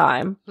all that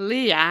time.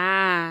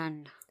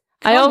 Leanne.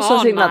 I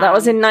also think that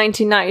was in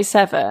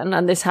 1997,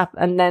 and this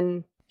happened, and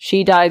then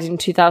she died in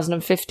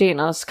 2015.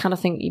 I was kind of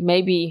thinking,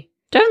 maybe,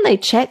 don't they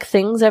check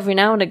things every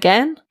now and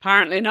again?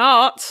 Apparently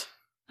not.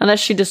 Unless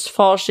she just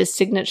forged his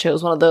signature. It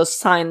was one of those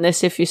sign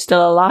this if you're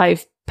still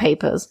alive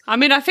papers. I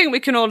mean, I think we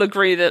can all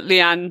agree that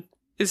Leanne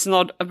is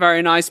not a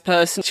very nice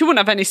person. She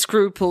wouldn't have any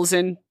scruples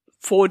in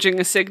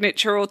forging a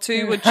signature or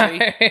two, would she?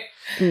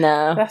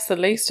 No. That's the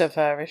least of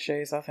her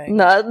issues, I think.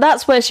 No,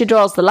 that's where she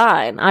draws the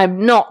line.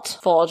 I'm not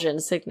forging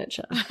a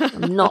signature.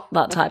 I'm not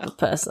that type of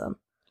person.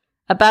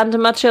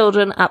 Abandon my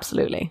children,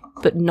 absolutely.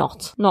 But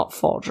not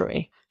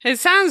forgery. It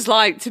sounds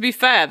like, to be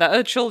fair, that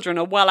her children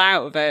are well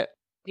out of it.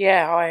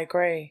 Yeah, I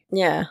agree.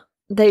 Yeah.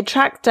 They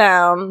tracked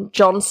down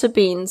John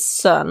Sabine's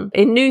son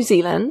in New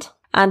Zealand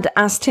and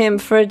asked him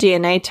for a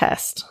DNA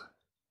test.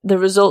 The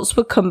results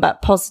would come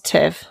back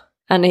positive,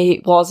 and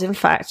he was, in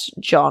fact,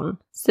 John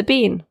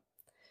Sabine.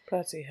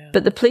 Bloody hell.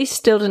 But the police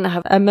still didn't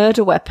have a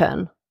murder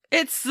weapon.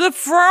 It's the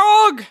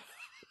frog!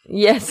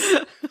 Yes.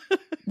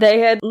 They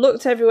had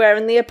looked everywhere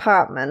in the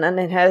apartment and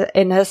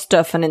in her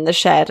stuff and in the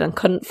shed and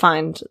couldn't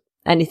find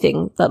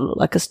anything that looked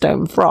like a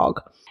stone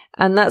frog.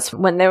 And that's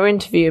when they were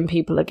interviewing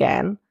people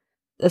again.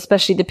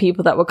 especially the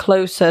people that were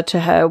closer to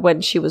her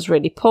when she was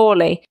really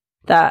poorly,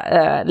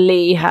 that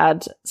Leigh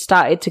had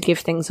started to give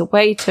things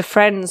away to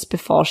friends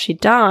before she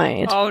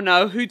died. Oh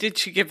no, who did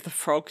she give the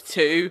frog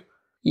to?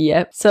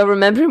 Yep. So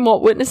remembering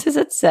what witnesses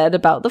had said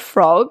about the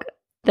frog,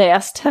 they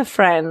asked her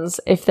friends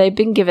if they'd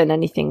been given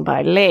anything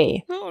by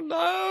Leigh. Oh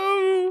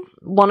no.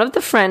 One of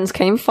the friends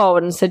came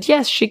forward and said,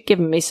 yes, she'd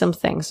given me some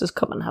things, just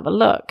come and have a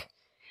look.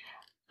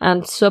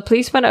 And so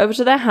police went over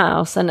to their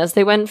house, and as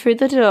they went through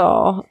the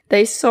door,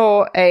 they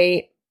saw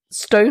a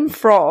stone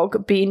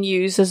frog being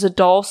used as a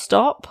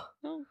doorstop.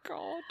 Oh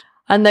God.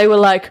 And they were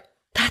like,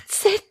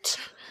 that's it.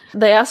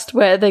 They asked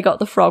where they got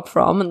the frog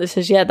from, and they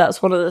said, yeah,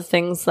 that's one of the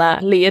things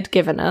that Leigh had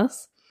given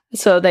us.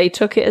 So they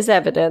took it as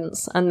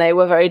evidence, and they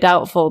were very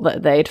doubtful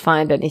that they'd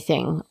find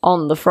anything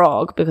on the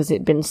frog because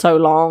it'd been so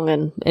long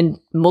and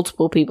in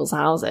multiple people's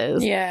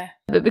houses. Yeah.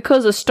 But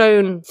because a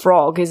stone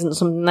frog isn't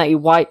something that you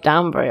wipe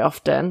down very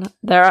often,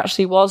 there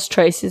actually was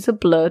traces of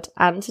blood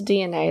and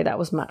DNA that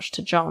was matched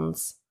to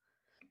John's.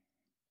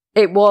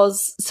 It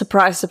was,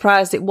 surprise,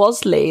 surprise, it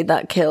was Leigh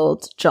that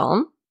killed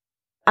John.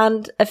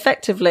 And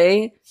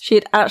effectively, she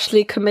had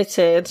actually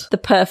committed the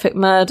perfect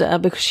murder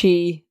because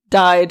she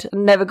died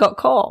and never got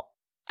caught.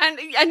 And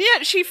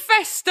yet she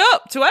fessed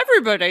up to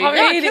everybody.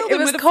 I mean, it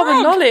was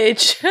common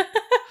knowledge.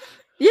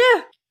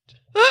 Yeah.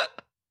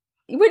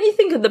 When you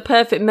think of the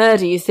perfect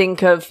murder, you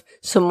think of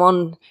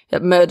someone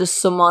that murders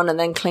someone and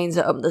then cleans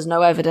it up. There's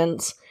no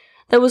evidence.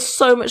 There was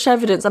so much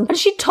evidence. And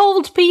she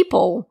told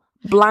people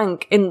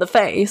blank in the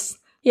face,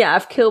 yeah,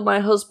 I've killed my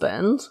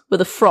husband with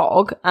a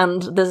frog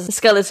and there's a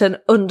skeleton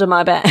under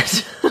my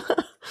bed.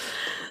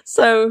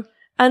 So,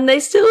 and they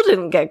still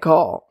didn't get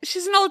caught.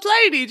 She's an old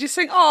lady. You just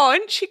think, oh,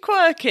 isn't she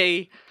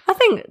quirky? I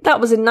think that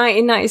was in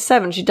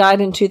 1997. She died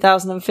in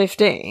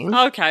 2015.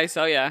 Okay,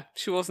 so yeah,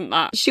 she wasn't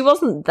that. She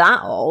wasn't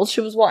that old. She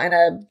was, what, in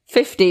her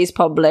 50s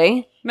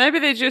probably? Maybe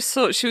they just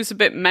thought she was a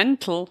bit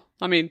mental.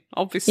 I mean,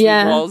 obviously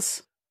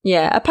was.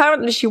 Yeah,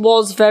 apparently she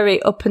was very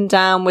up and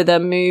down with her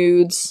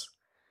moods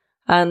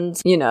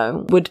and, you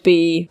know, would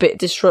be a bit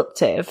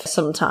disruptive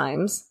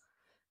sometimes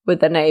with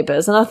their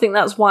neighbours. And I think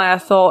that's why I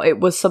thought it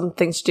was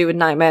something to do with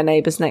Nightmare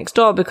Neighbours Next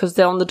Door, because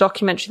on the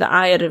documentary that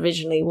I had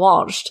originally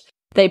watched,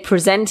 they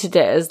presented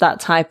it as that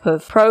type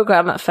of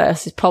program at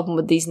first, this problem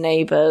with these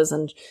neighbours,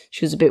 and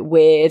she was a bit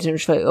weird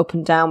and she was up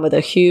and down with her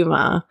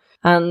humour.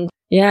 And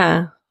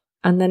yeah,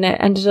 and then it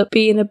ended up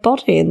being a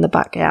body in the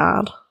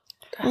backyard.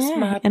 That's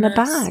madness. In a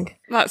bag.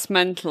 That's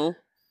mental.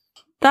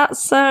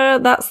 That's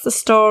the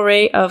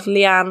story of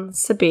Leanne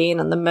Sabine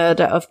and the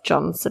murder of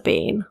John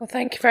Sabine. Well,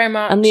 thank you very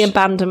much. And the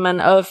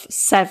abandonment of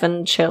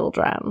 7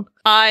 children.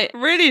 I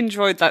really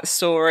enjoyed that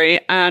story,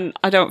 and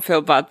I don't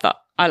feel bad that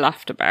I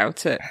laughed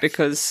about it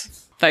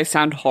because they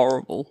sound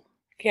horrible.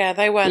 Yeah,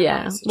 they weren't.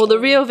 Yeah. Nice Well, the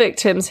real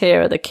victims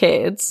here are the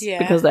kids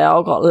because they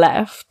all got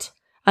left.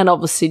 And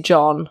obviously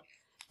John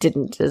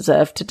didn't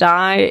deserve to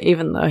die,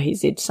 even though he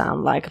did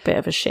sound like a bit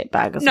of a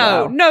shitbag as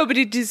well. No,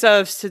 nobody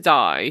deserves to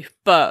die,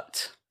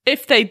 but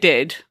if they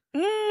did,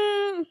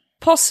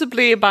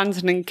 possibly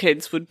abandoning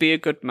kids would be a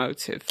good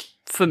motive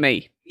for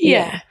me.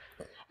 Yeah.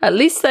 At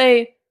least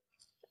they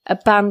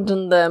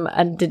abandoned them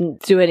and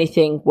didn't do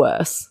anything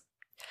worse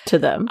to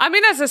them. I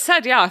mean, as I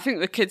said, yeah, I think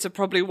the kids are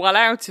probably well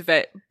out of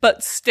it,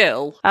 but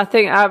still. I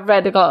think I've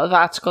read a lot of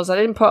articles. I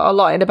didn't put a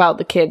lot in about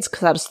the kids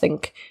because I just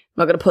think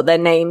I'm not going to put their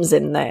names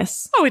in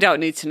this. Oh, we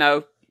don't need to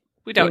know.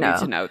 We don't need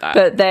to know that.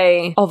 But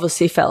they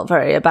obviously felt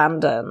very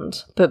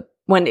abandoned. But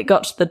when it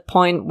got to the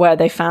point where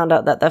they found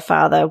out that their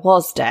father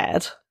was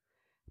dead,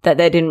 that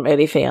they didn't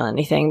really feel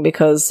anything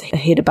because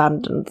he'd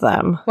abandoned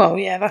them. Well,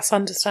 yeah, that's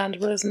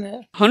understandable, isn't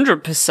it?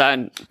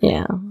 100%.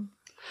 Yeah.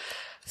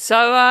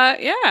 So,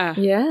 yeah.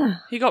 Yeah.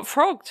 He got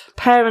frogged.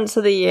 Parents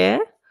of the Year.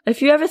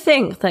 If you ever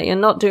think that you're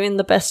not doing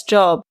the best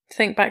job,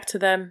 think back to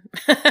them.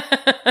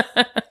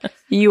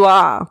 You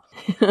are.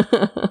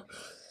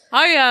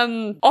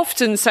 I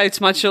often say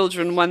to my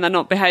children when they're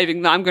not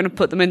behaving that I'm going to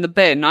put them in the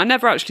bin. I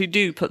never actually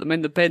do put them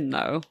in the bin,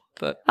 though.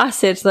 But I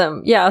say to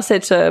them, I say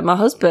to my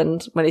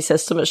husband when he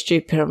says something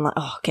stupid, I'm like,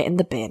 oh, get in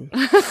the bin.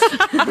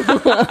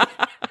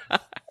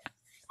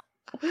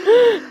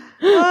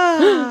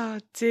 Oh,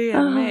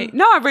 dear me.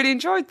 No, I really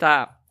enjoyed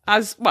that.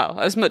 As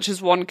much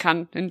as one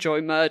can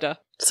enjoy murder.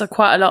 So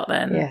quite a lot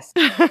then. Yes.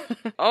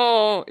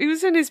 Oh, he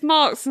was in his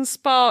Marks and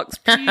Sparks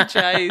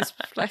PJs.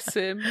 Bless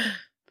him.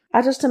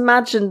 I just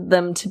imagined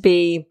them to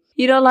be,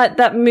 you know, like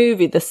that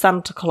movie, The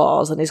Santa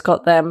Claus, and he's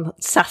got them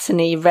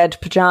satiny red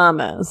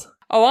pyjamas.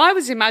 Oh, I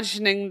was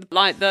imagining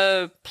like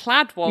the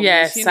plaid ones.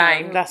 Yeah,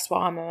 same. Know? That's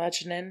what I'm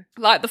imagining.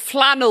 Like the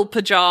flannel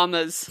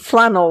pyjamas.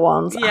 Flannel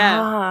ones. Yeah.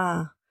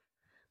 Ah.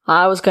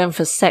 I was going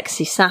for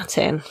sexy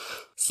satin.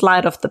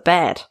 Slide off the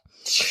bed.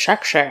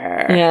 Sexy.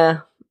 Yeah.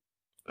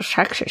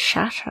 Sexy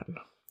satin.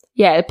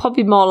 Yeah, it'd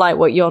probably be more like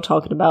what you're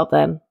talking about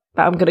then.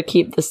 But I'm going to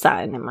keep the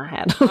satin in my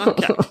head.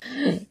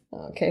 Okay.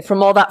 Okay,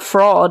 from all that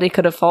fraud, he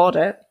could afford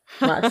it.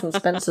 Marks and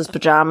Spencer's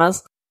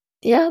pyjamas.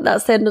 Yeah,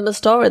 that's the end of the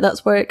story.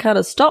 That's where it kind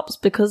of stops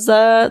because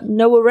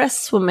no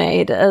arrests were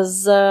made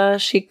as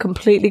she'd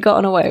completely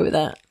gotten away with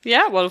it.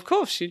 Yeah, well, of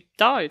course, she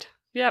died.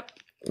 Yep.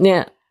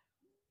 Yeah.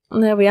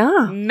 And there we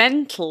are.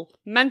 Mental.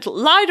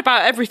 Lied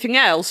about everything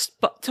else,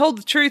 but told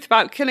the truth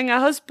about killing her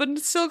husband and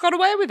still got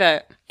away with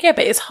it. Yeah,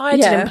 but it's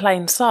hiding in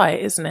plain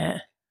sight, isn't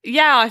it?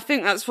 Yeah, I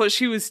think that's what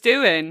she was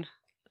doing.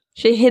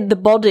 She hid the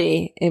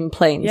body in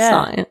plain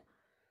sight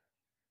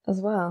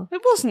as well.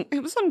 It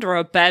was under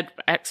her bed,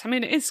 Rex. I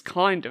mean, it is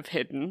kind of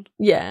hidden.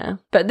 Yeah,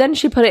 but then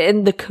she put it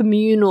in the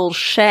communal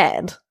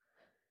shed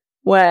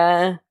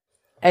where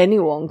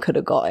anyone could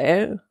have got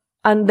it.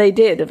 And they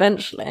did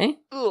eventually.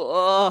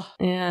 Ugh.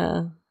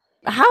 Yeah.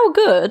 How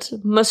good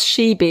must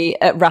she be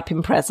at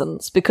wrapping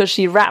presents? Because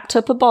she wrapped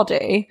up a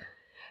body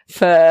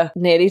for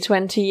nearly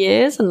 20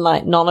 years and,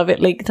 like, none of it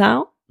leaked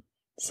out.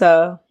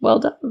 So, well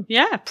done.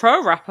 Yeah,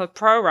 pro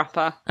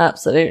rapper.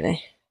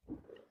 Absolutely.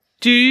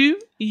 Do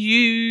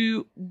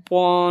you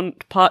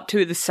want part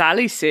 2 of the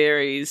Sallie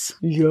series?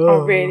 Yeah.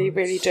 I really,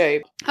 really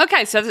do.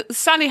 Okay, so the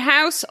Sallie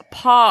House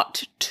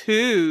part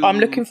 2. I'm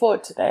looking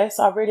forward to this.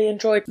 I really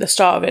enjoyed the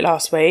start of it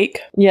last week.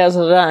 Yeah,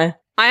 so did I.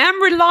 I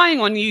am relying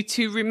on you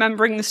two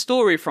remembering the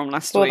story from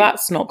last week. Well,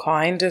 that's not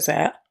kind, is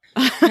it?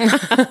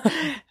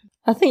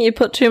 I think you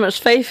put too much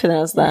faith in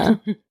us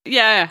there.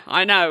 Yeah,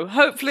 I know.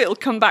 Hopefully it'll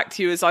come back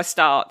to you as I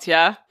start,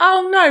 yeah?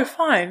 Oh, no,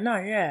 fine. No,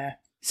 yeah.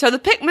 So the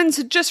Pickmans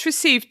had just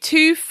received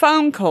 2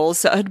 phone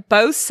calls that had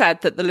both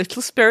said that the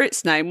little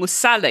spirit's name was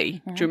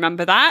Sallie. Do you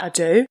remember that? I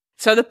do.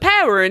 So the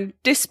pair were in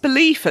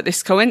disbelief at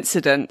this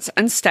coincidence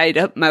and stayed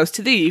up most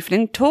of the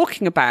evening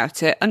talking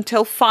about it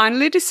until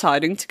finally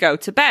deciding to go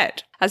to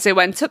bed. As they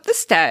went up the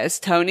stairs,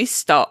 Tony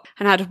stopped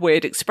and had a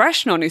weird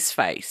expression on his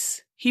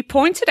face. He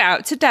pointed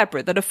out to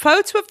Deborah that a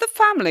photo of the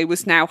family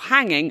was now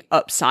hanging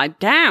upside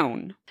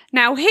down.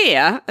 Now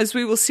here, as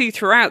we will see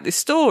throughout this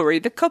story,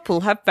 the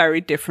couple have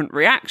very different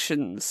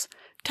reactions.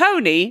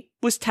 Tony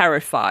was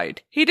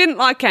terrified. He didn't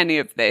like any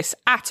of this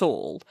at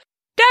all.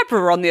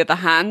 Deborah, on the other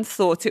hand,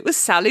 thought it was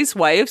Sally's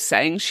way of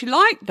saying she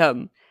liked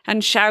them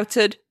and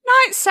shouted,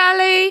 "Night,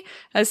 Sallie,"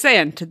 as they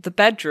entered the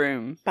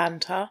bedroom.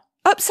 Banter.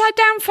 Upside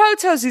down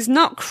photos is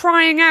not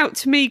crying out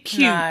to me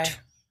cute. No,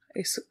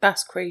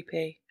 that's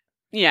creepy.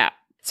 Yeah.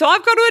 So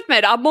I've got to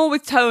admit, I'm more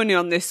with Tony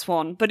on this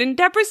one, but in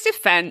Deborah's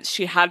defence,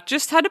 she had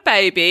just had a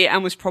baby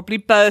and was probably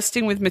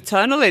bursting with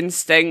maternal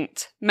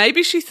instinct.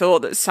 Maybe she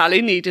thought that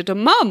Sallie needed a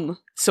mum,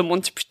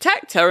 someone to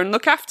protect her and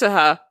look after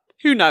her.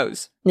 Who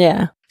knows?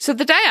 Yeah. So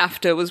the day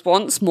after was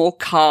once more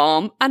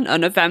calm and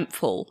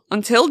uneventful,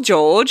 until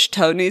George,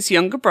 Tony's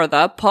younger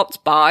brother,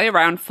 popped by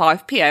around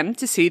 5 p.m.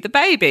 to see the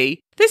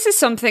baby. This is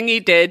something he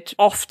did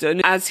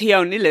often, as he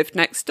only lived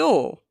next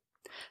door.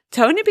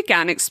 Tony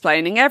began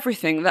explaining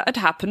everything that had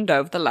happened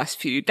over the last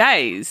few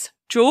days.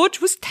 George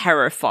was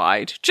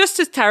terrified, just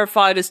as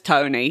terrified as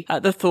Tony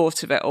at the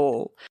thought of it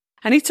all,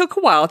 and he took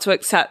a while to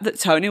accept that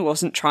Tony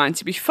wasn't trying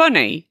to be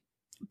funny,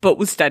 but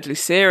was deadly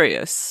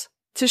serious.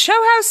 To show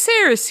how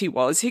serious he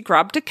was, he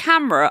grabbed a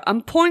camera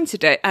and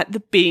pointed it at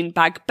the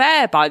beanbag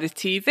bear by the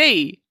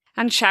TV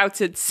and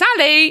shouted,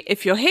 "Sallie,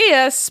 if you're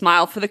here,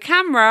 smile for the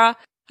camera,"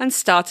 and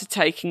started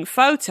taking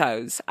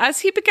photos. As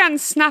he began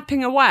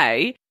snapping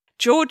away,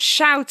 George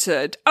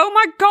shouted, "Oh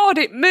my God,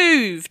 it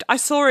moved! I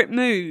saw it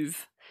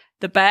move."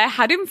 The bear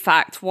had in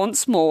fact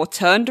once more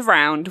turned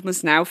around and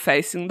was now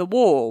facing the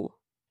wall.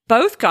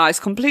 Both guys,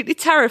 completely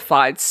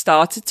terrified,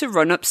 started to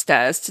run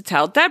upstairs to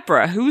tell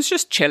Deborah, who was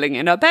just chilling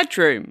in her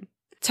bedroom.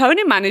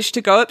 Tony managed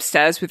to go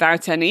upstairs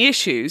without any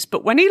issues,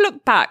 but when he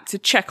looked back to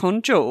check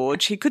on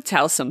George, he could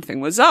tell something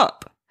was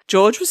up.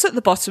 George was at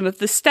the bottom of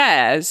the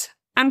stairs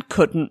and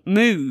couldn't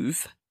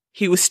move.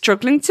 He was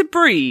struggling to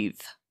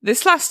breathe.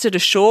 This lasted a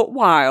short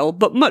while,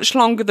 but much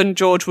longer than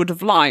George would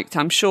have liked,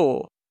 I'm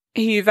sure.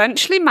 He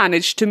eventually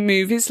managed to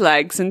move his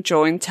legs and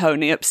join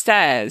Tony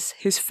upstairs.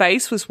 His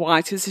face was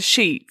white as a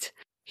sheet.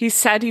 He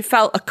said he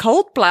felt a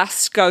cold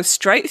blast go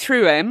straight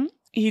through him.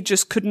 He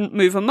just couldn't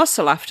move a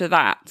muscle after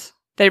that.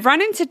 They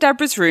ran into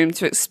Deborah's room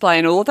to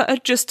explain all that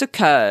had just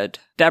occurred.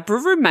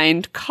 Deborah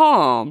remained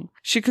calm.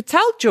 She could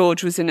tell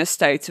George was in a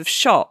state of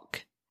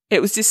shock.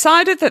 It was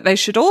decided that they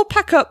should all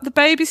pack up the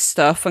baby's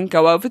stuff and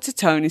go over to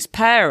Tony's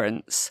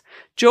parents.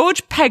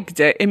 George pegged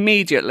it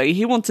immediately.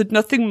 He wanted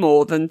nothing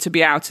more than to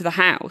be out of the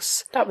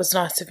house. That was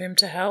nice of him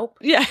to help.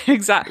 Yeah,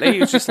 exactly. He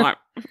was just like,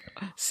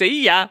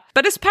 see ya.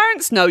 But as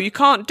parents know, you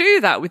can't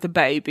do that with a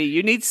baby.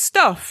 You need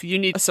stuff. You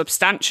need a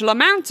substantial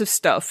amount of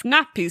stuff.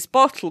 Nappies,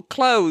 bottle,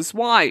 clothes,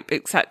 wipe,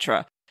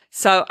 etc.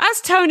 So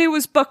as Tony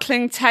was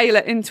buckling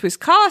Taylor into his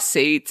car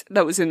seat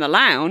that was in the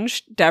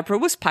lounge, Deborah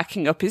was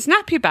packing up his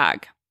nappy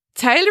bag.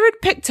 Taylor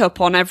had picked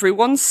up on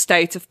everyone's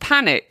state of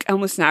panic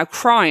and was now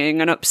crying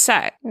and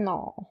upset.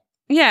 No.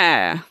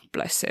 Yeah,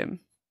 bless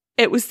him.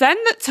 It was then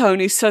that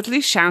Tony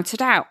suddenly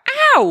shouted out,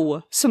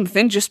 "Ow!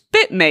 Something just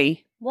bit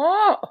me."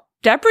 What?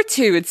 Deborah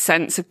too had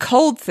sensed a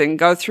cold thing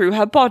go through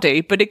her body,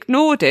 but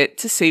ignored it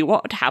to see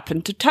what had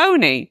happened to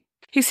Tony.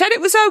 He said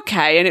it was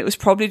okay and it was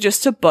probably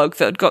just a bug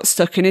that had got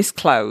stuck in his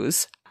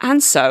clothes.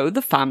 And so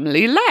the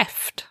family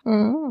left.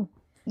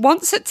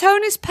 Once at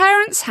Tony's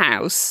parents'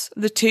 house,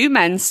 the two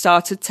men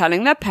started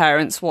telling their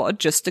parents what had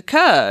just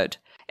occurred.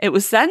 It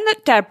was then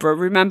that Deborah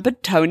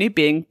remembered Tony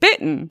being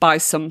bitten by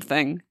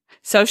something.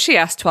 So she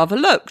asked to have a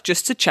look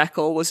just to check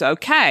all was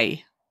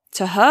okay.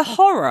 To her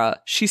horror,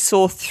 she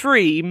saw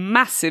 3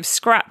 massive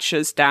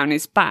scratches down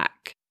his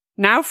back.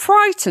 Now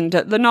frightened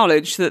at the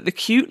knowledge that the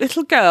cute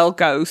little girl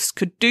ghost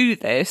could do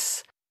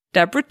this,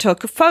 Deborah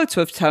took a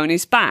photo of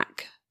Tony's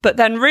back, but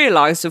then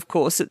realised, of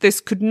course, that this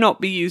could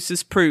not be used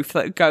as proof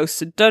that a ghost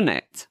had done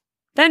it.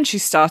 Then she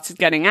started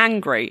getting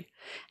angry.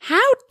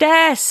 How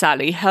dare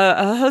Sallie hurt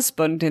her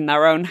husband in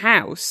their own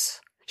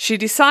house? She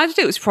decided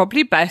it was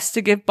probably best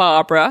to give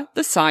Barbara,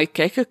 the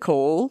psychic, a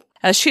call,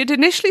 as she had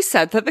initially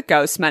said that the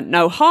ghost meant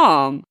no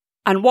harm,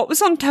 and what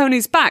was on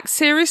Tony's back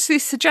seriously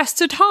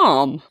suggested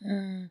harm.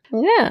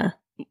 Yeah.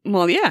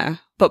 Well, yeah,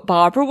 but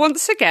Barbara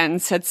once again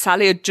said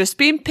Sallie had just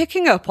been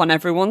picking up on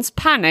everyone's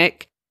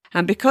panic,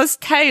 and because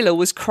Taylor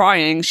was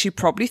crying, she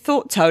probably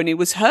thought Tony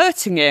was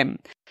hurting him.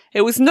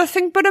 It was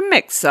nothing but a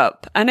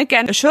mix-up, and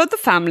again assured the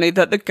family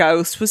that the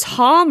ghost was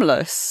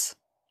harmless.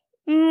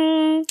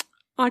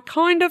 I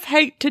kind of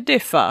hate to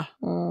differ.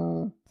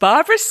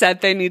 Barbara said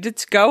they needed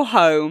to go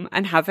home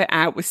and have it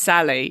out with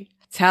Sallie.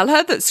 Tell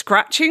her that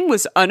scratching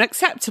was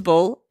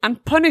unacceptable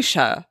and punish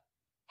her.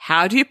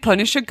 How do you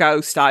punish a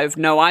ghost? I have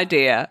no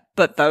idea,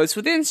 but those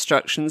were the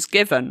instructions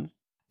given.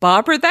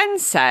 Barbara then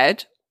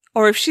said,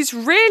 or if she's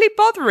really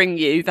bothering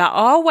you, there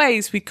are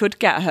ways we could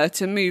get her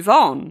to move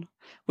on,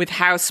 with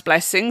house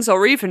blessings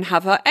or even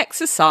have her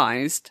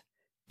exorcised.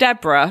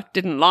 Deborah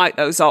didn't like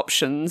those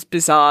options,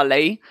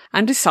 bizarrely,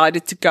 and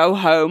decided to go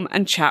home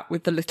and chat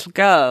with the little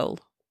girl.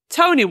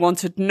 Tony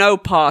wanted no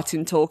part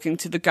in talking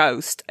to the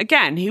ghost.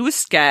 Again, he was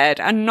scared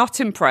and not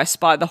impressed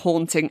by the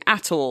haunting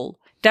at all.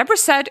 Deborah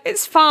said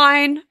it's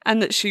fine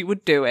and that she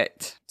would do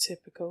it.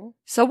 Typical.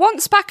 So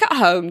once back at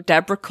home,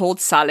 Deborah called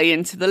Sallie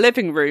into the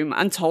living room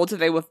and told her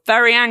they were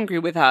very angry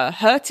with her.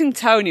 Hurting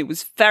Tony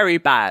was very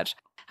bad,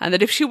 and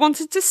that if she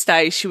wanted to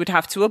stay, she would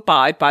have to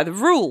abide by the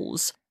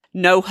rules.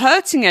 No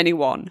hurting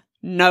anyone,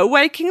 no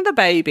waking the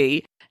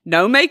baby,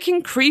 no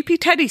making creepy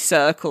teddy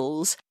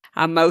circles,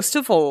 and most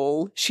of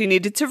all, she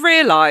needed to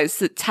realise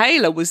that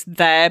Taylor was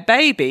their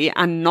baby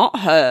and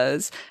not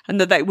hers, and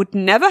that they would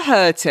never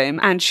hurt him,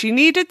 and she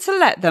needed to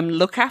let them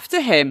look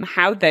after him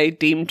how they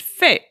deemed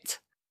fit.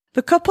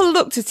 The couple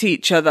looked at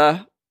each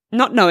other,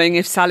 not knowing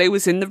if Sallie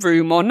was in the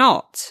room or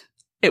not.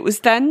 It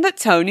was then that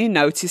Tony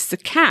noticed the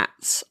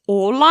cats,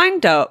 all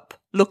lined up,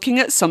 looking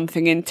at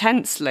something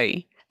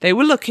intensely. They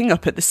were looking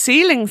up at the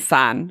ceiling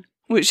fan,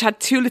 which had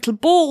 2 little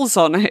balls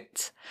on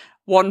it.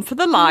 One for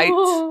the light.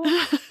 Oh,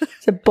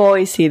 it's a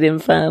boy ceiling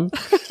fan.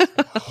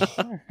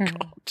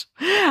 God.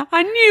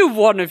 I knew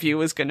one of you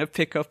was going to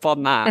pick up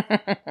on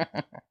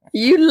that.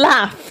 You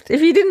laughed.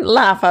 If you didn't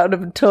laugh, I would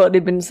have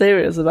totally been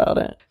serious about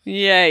it.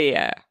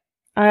 Yeah.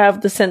 I have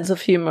the sense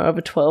of humour of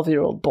a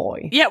 12-year-old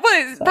boy. Yeah,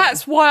 well,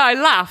 that's why I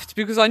laughed,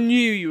 because I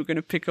knew you were going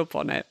to pick up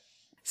on it.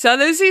 So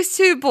there's these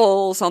 2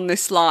 balls on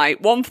this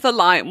light, one for the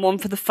light and one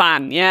for the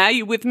fan. Yeah,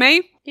 you with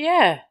me?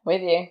 Yeah.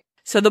 With you.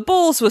 So the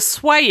balls were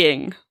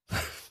swaying.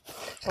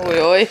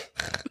 Oi, oi.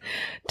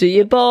 Do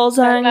your balls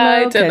hang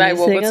low? Can Can they you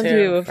wobble sing on to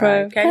to a and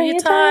fro? fro? Can you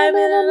time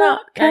in a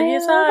knot? Can you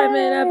time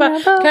in a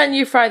bow? Can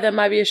you fry them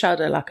over your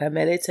shoulder like a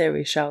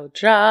military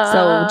soldier?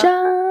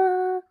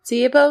 Soldier.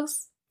 See your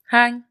balls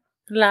hang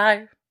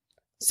low.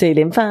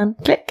 Ceiling fan.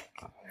 Click.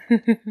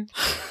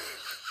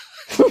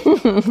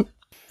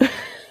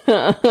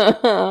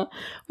 Were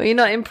you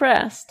not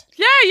impressed?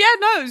 Yeah,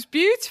 no, it was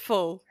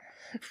beautiful.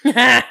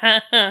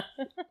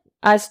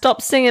 I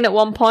stopped singing at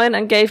one point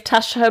and gave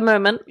Tash her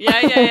moment.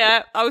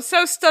 Yeah. I was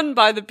so stunned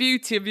by the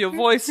beauty of your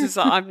voices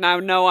that I've now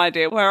no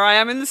idea where I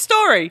am in the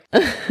story.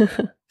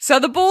 So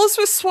the balls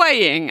were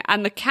swaying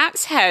and the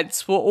cats'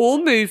 heads were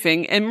all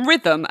moving in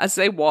rhythm as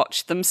they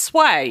watched them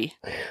sway.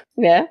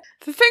 Yeah.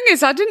 The thing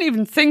is, I didn't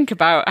even think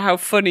about how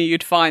funny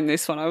you'd find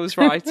this when I was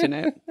writing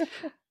it.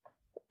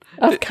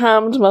 I've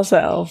calmed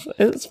myself.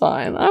 It's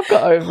fine. I've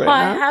got over it now.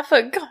 I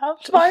haven't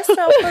calmed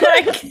myself.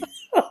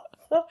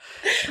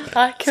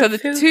 So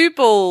the 2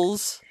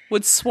 balls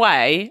would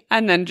sway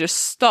and then just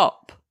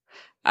stop,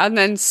 and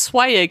then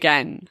sway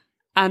again,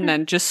 and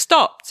then just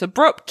stopped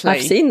abruptly.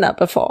 I've seen that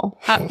before.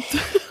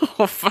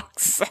 Oh,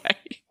 fuck's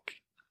sake.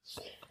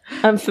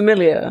 I'm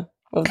familiar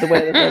with the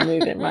way that they're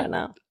moving right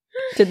now.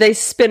 Did they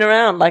spin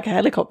around like a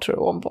helicopter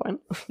at one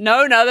point?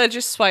 No, they're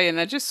just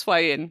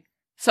swaying.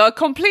 So a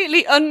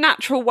completely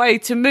unnatural way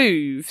to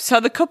move. So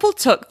the couple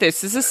took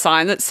this as a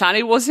sign that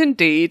Sallie was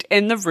indeed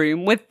in the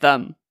room with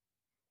them.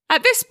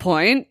 At this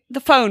point,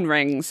 the phone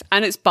rings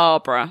and it's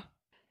Barbara.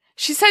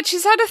 She said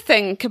she's had a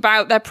think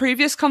about their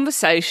previous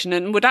conversation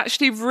and would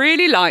actually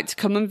really like to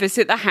come and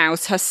visit the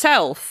house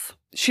herself.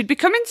 She'd be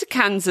coming to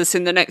Kansas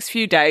in the next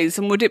few days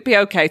and would it be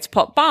okay to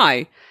pop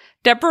by?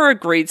 Deborah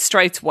agreed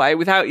straight away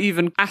without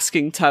even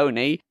asking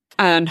Tony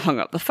and hung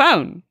up the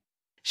phone.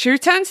 She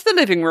returned to the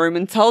living room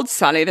and told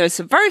Sallie there's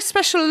a very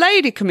special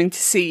lady coming to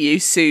see you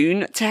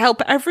soon to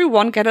help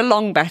everyone get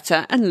along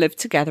better and live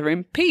together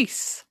in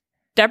peace.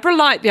 Deborah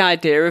liked the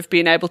idea of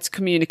being able to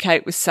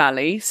communicate with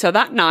Sallie, so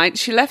that night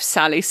she left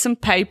Sallie some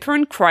paper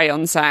and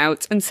crayons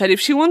out and said if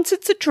she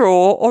wanted to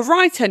draw or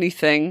write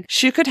anything,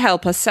 she could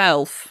help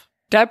herself.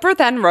 Deborah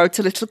then wrote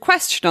a little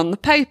question on the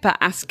paper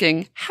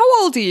asking, "How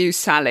old are you,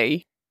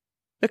 Sally?"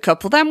 The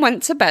couple then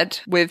went to bed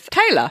with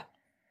Taylor.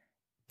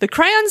 The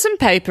crayons and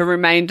paper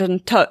remained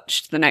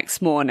untouched the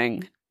next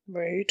morning.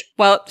 Rude.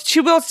 Well,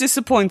 she was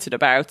disappointed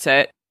about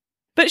it,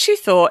 but she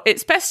thought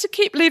it's best to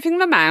keep leaving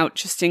them out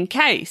just in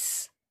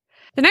case.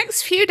 The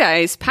next few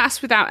days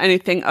passed without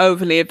anything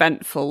overly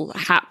eventful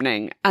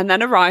happening, and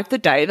then arrived the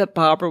day that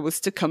Barbara was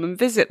to come and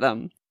visit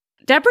them.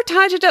 Deborah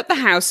tidied up the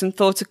house and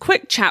thought a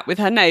quick chat with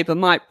her neighbour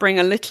might bring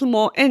a little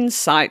more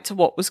insight to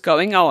what was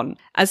going on,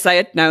 as they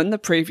had known the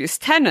previous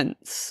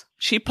tenants.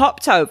 She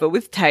popped over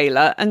with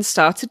Taylor and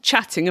started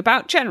chatting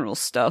about general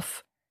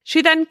stuff.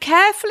 She then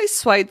carefully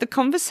swayed the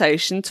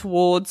conversation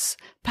towards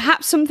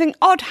perhaps something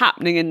odd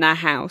happening in their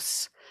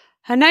house.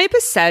 Her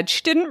neighbour said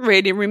she didn't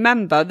really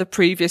remember the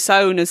previous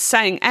owners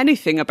saying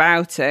anything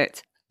about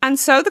it, and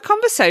so the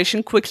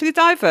conversation quickly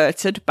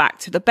diverted back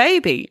to the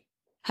baby.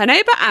 Her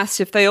neighbour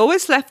asked if they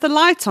always left the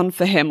light on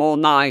for him all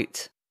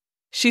night.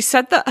 She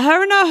said that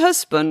her and her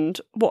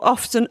husband were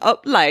often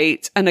up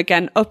late and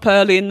again up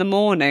early in the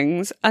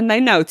mornings, and they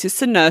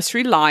noticed the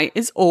nursery light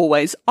is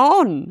always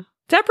on.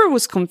 Deborah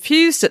was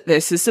confused at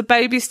this as the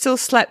baby still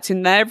slept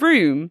in their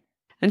room,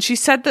 and she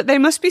said that they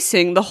must be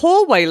seeing the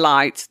hallway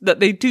light that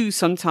they do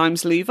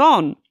sometimes leave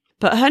on.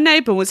 But her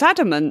neighbour was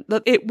adamant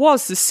that it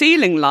was the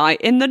ceiling light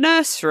in the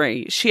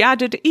nursery. She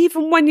added,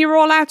 even when you're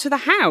all out of the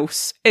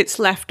house, it's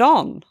left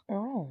on.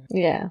 Oh.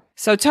 Yeah.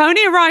 So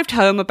Tony arrived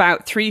home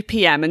about 3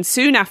 p.m. and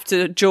soon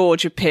after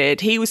George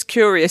appeared, he was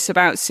curious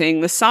about seeing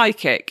the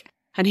psychic,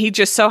 and he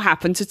just so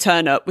happened to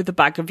turn up with a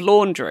bag of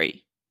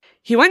laundry.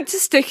 He went to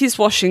stick his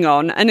washing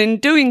on, and in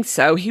doing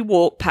so, he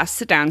walked past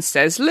the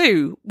downstairs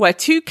loo, where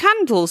 2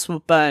 candles were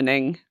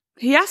burning.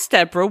 He asked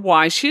Deborah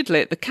why she had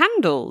lit the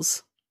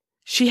candles.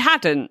 She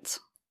hadn't.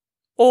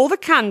 All the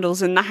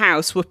candles in the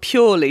house were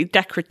purely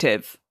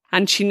decorative,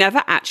 and she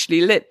never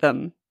actually lit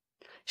them.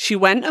 She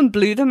went and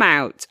blew them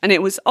out, and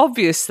it was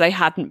obvious they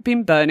hadn't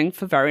been burning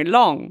for very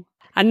long,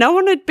 and no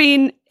one had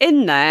been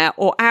in there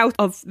or out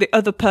of the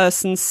other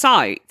person's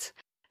sight.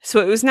 So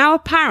it was now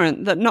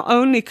apparent that not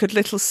only could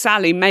little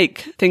Sallie make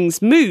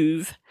things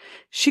move,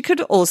 she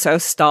could also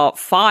start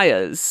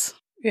fires.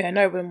 Yeah,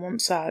 no one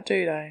wants that,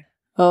 do they?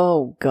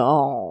 Oh,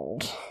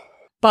 God.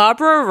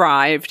 Barbara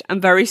arrived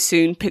and very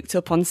soon picked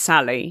up on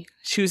Sallie.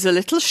 She was a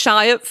little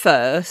shy at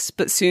first,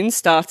 but soon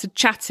started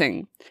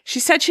chatting. She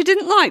said she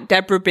didn't like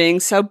Deborah being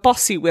so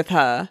bossy with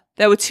her.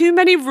 There were too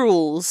many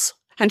rules,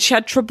 and she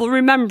had trouble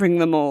remembering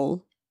them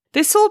all.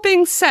 This all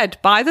being said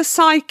by the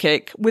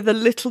psychic with a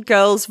little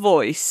girl's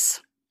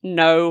voice.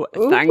 No,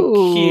 thank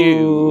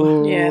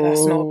you. Yeah,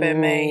 that's not a bit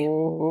me.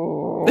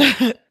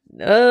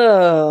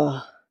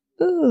 Ugh.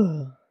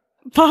 Ugh.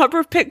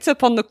 Barbara picked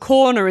up on the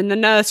corner in the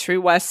nursery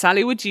where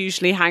Sallie would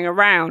usually hang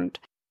around,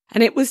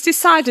 and it was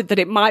decided that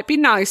it might be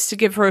nice to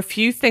give her a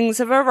few things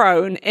of her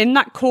own in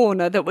that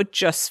corner that were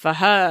just for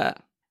her.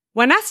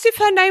 When asked if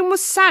her name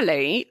was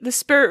Sallie, the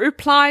spirit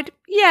replied,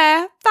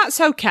 "Yeah,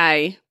 that's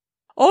okay."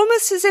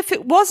 Almost as if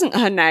it wasn't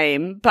her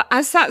name, but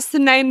as that's the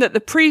name that the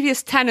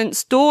previous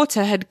tenant's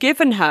daughter had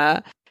given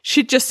her,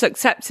 she just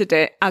accepted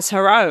it as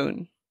her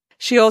own.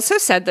 She also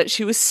said that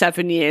she was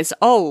 7 years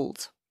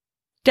old.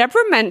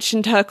 Deborah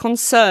mentioned her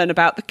concern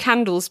about the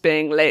candles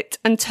being lit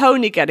and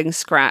Tony getting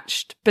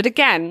scratched, but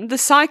again, the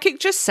psychic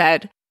just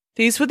said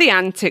these were the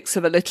antics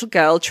of a little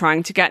girl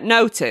trying to get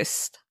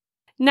noticed.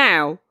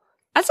 Now,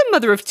 as a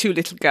mother of 2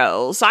 little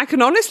girls, I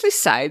can honestly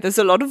say there's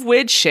a lot of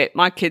weird shit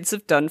my kids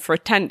have done for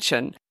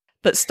attention,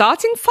 but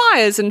starting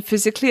fires and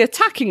physically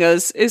attacking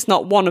us is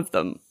not one of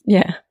them.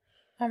 Yeah.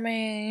 I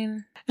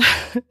mean...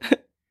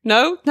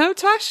 No,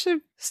 Tash?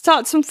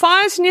 Start some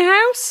fires in your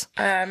house?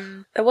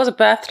 There was a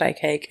birthday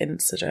cake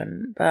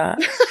incident, but...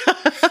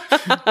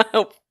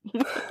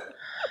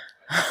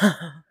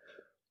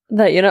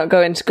 That you're not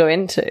going to go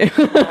into.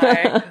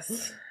 No,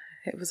 'cause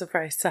it was a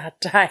very sad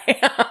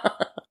day.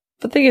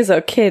 The thing is,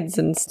 though, kids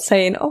and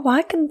saying, "Oh,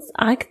 I can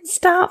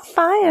start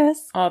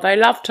fires." Oh, they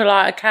love to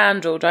light a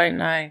candle, don't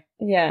they?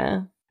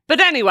 Yeah. But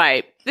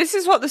anyway, this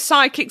is what the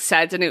psychic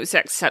said, and it was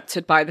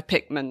accepted by the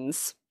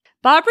Pickmans.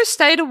 Barbara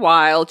stayed a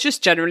while,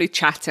 just generally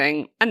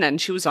chatting, and then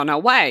she was on her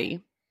way.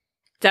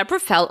 Deborah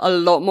felt a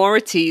lot more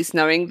at ease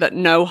knowing that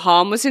no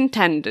harm was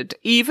intended,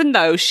 even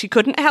though she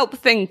couldn't help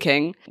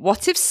thinking,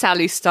 what if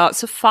Sallie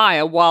starts a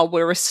fire while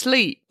we're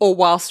asleep or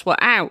whilst we're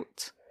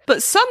out?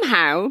 But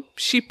somehow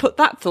she put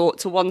that thought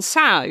to one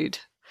side.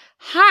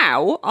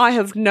 How? I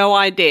have no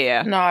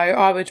idea. No,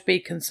 I would be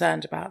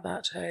concerned about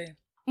that too.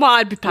 Well,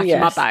 I'd be packing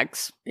my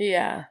bags.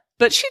 Yeah.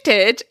 But she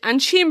did,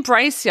 and she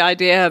embraced the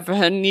idea of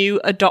her new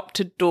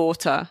adopted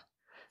daughter.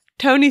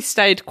 Tony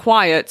stayed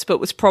quiet, but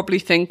was probably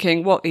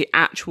thinking, what the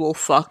actual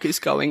fuck is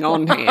going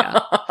on here?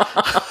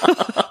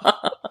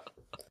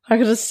 I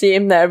could just see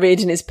him there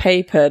reading his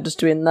paper, just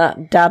doing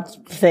that dad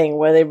thing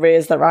where they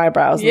raise their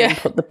eyebrows and then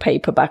put the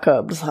paper back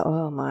up. Just like,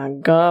 oh my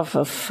God,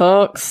 for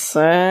fuck's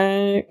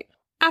sake.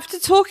 After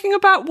talking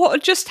about what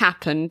had just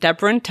happened,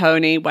 Deborah and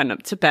Tony went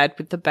up to bed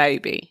with the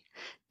baby.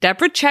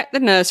 Deborah checked the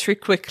nursery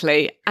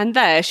quickly, and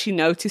there she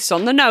noticed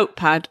on the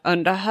notepad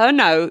under her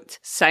note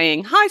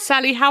saying, "Hi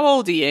Sally, how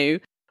old are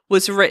you?"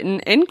 was written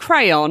in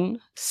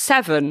crayon,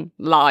 7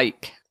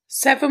 like.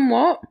 7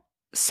 what?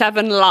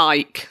 7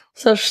 like.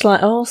 So she's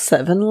like, oh,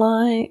 7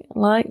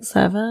 like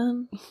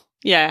 7?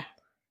 Yeah. Is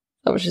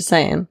that what she's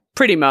saying?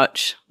 Pretty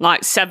much.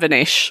 Like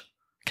 7-ish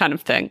kind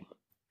of thing.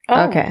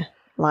 Oh. Okay.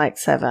 Like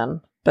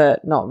 7,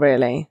 but not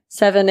really.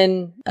 7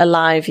 in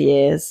alive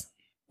years.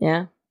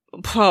 Yeah?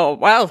 Oh,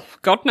 well,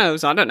 God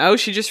knows. I don't know.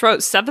 She just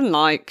wrote 7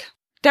 like.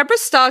 Deborah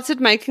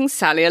started making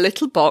Sally a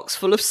little box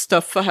full of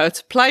stuff for her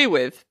to play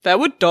with. There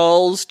were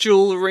dolls,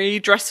 jewellery,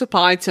 dress-up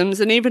items,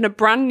 and even a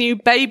brand new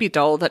baby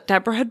doll that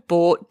Deborah had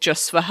bought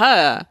just for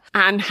her,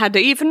 and had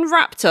even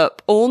wrapped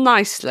up all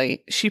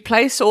nicely. She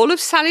placed all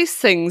of Sally's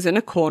things in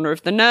a corner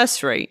of the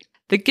nursery.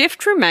 The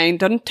gift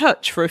remained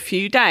untouched for a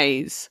few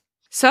days.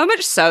 So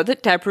much so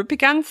that Deborah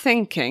began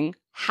thinking,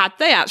 had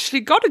they actually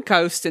got a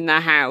ghost in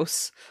their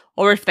house?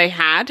 Or if they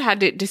had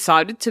it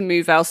decided to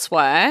move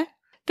elsewhere?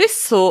 This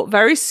thought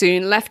very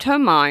soon left her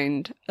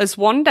mind, as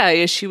one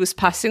day as she was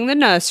passing the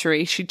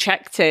nursery, she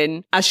checked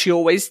in, as she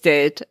always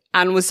did,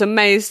 and was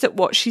amazed at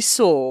what she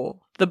saw.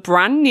 The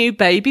brand new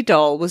baby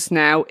doll was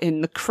now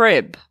in the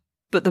crib.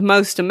 But the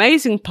most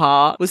amazing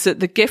part was that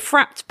the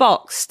gift-wrapped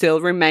box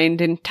still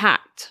remained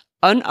intact,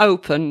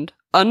 unopened,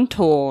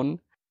 untorn,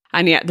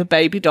 and yet the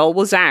baby doll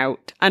was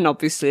out, and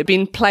obviously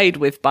been played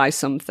with by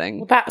something.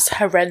 Well, that's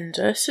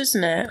horrendous,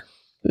 isn't it?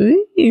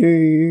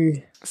 Ooh.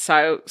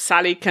 So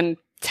Sally can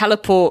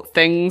teleport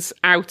things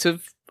out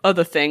of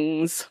other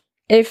things.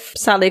 If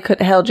Sally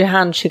could held your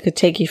hand, she could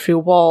take you through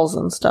walls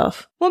and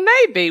stuff. Well,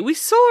 maybe. We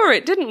saw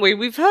it, didn't we?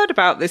 We've heard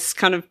about this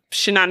kind of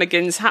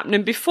shenanigans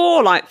happening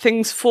before, like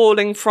things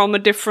falling from a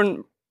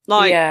different,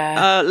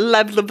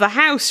 level of the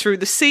house through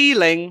the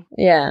ceiling.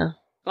 Yeah.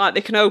 Like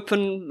they can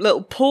open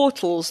little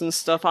portals and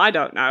stuff. I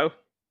don't know.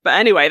 But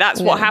anyway,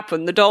 that's what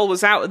happened. The doll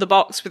was out of the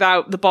box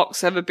without the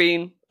box ever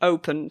being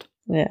opened.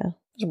 Yeah.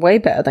 Way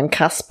better than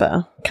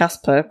Casper.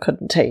 Casper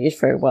couldn't take you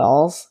through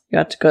walls. You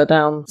had to go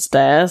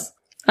downstairs.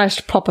 I used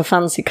to proper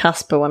fancy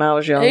Casper when I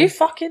was young. Who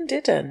fucking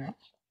didn't?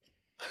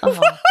 Oh,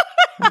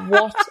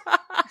 what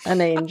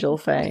an angel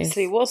face.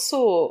 Honestly, what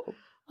sort?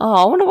 Oh,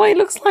 I wonder what he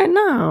looks like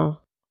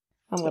now.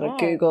 I'm going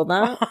to Google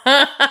that.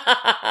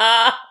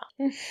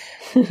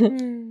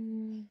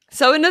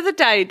 So another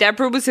day,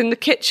 Deborah was in the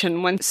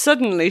kitchen when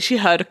suddenly she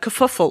heard a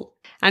kerfuffle.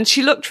 And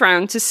she looked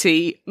round to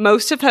see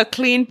most of her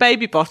clean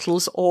baby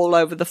bottles all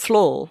over the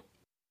floor.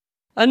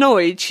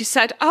 Annoyed, she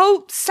said,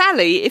 "Oh,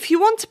 Sally, if you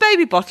want a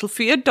baby bottle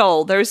for your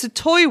doll, there is a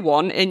toy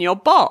one in your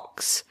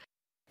box."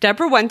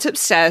 Deborah went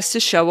upstairs to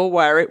show her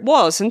where it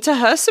was, and to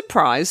her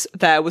surprise,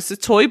 there was the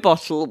toy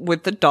bottle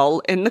with the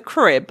doll in the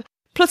crib,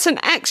 plus an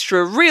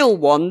extra real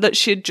one that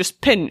she had just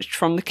pinched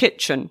from the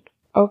kitchen.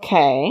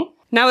 Okay.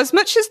 Now, as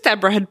much as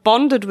Deborah had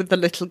bonded with the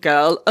little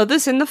girl,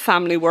 others in the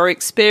family were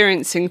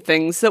experiencing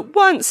things that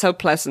weren't so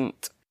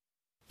pleasant.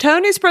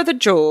 Tony's brother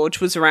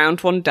George was around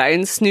one day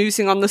and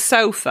snoozing on the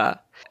sofa.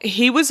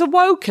 He was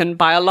awoken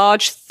by a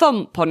large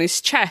thump on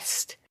his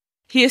chest.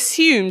 He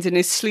assumed in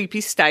his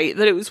sleepy state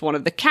that it was one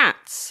of the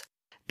cats.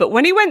 But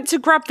when he went to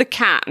grab the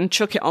cat and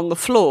chuck it on the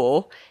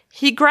floor,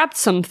 he grabbed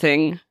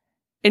something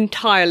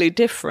entirely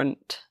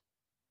different.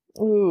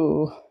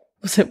 Ooh.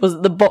 Was it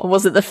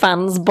the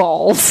fan's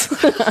balls?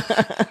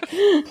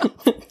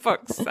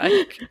 Fuck's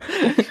sake.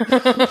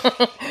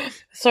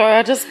 Sorry,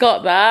 I just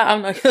got that.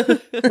 I'm like...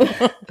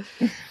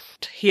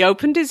 He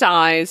opened his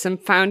eyes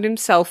and found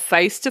himself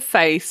face to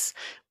face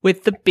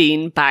with the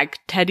beanbag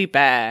teddy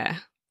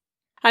bear.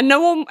 And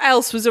no one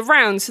else was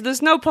around, so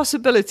there's no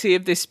possibility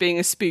of this being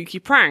a spooky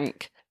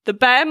prank. The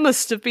bear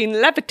must have been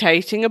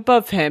levitating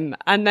above him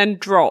and then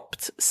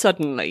dropped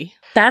suddenly.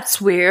 That's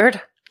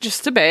weird.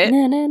 Just a bit.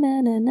 Na, na,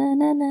 na, na, na,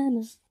 na,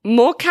 na.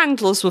 More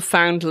candles were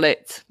found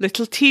lit,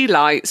 little tea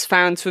lights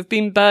found to have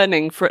been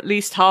burning for at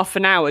least half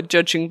an hour,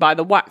 judging by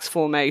the wax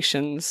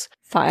formations.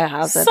 Fire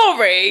hazard.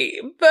 Sorry,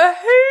 but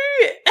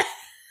who...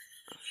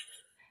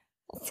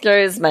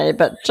 Excuse me,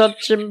 but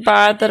judging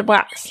by the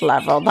wax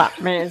level, that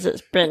means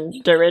it's been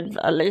doing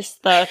at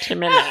least 30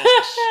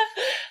 minutes.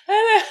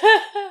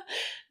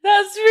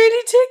 That's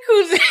really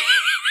tickled me.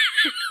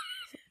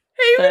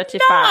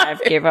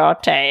 35, give or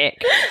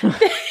take.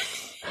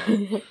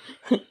 The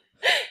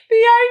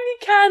only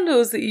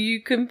candles that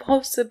you can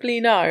possibly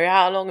know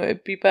how long it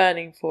would be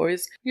burning for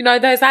is,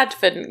 those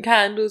Advent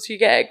candles you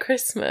get at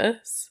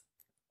Christmas.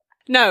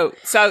 No,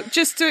 so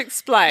just to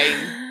explain,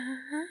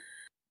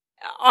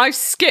 I've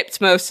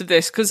skipped most of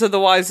this because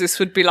otherwise this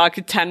would be like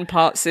a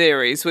 10-part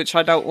series, which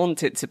I don't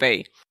want it to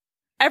be.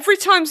 Every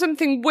time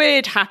something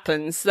weird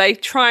happens, they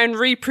try and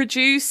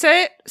reproduce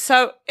it.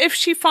 So if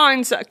she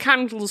finds that a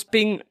candle's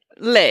being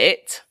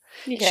lit,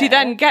 she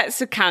then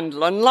gets a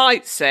candle and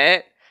lights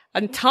it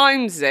and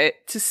times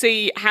it to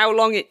see how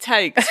long it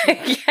takes for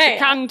the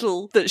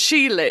candle that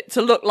she lit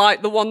to look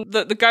like the one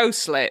that the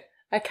ghost lit.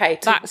 Okay.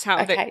 That's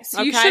how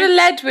so you should have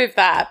led with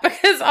that,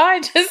 because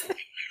I just...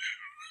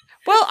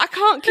 Well, I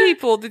can't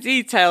keep all the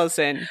details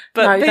in,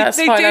 but no, they, that's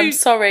they fine. do... I'm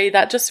sorry.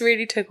 That just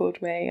really tickled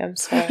me. I'm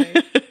sorry.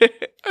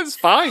 That's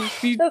fine.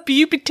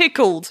 You be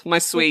tickled, my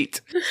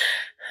sweet.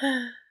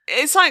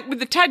 It's like with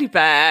the teddy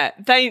bear,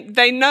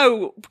 they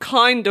know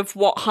kind of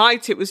what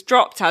height it was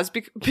dropped as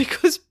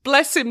because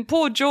bless him,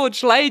 poor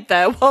George laid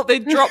there while they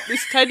dropped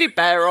this teddy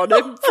bear on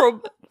him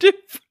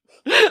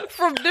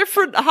from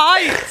different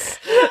heights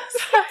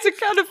to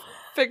kind of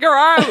figure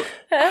out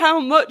how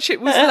much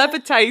it was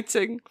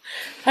levitating.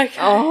 Okay.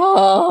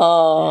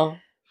 Oh.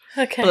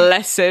 Okay.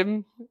 Bless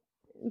him.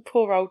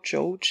 Poor old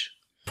George.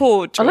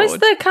 Poor George. At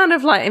least they're kind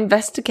of like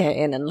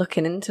investigating and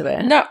looking into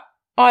it. No,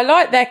 I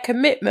like their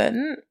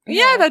commitment.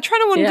 Yeah, they're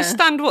trying to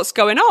understand what's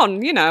going on,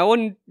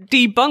 and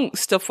debunk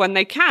stuff when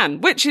they can,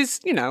 which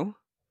is,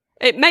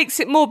 it makes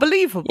it more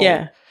believable.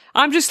 Yeah.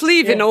 I'm just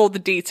leaving all the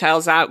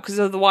details out because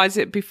otherwise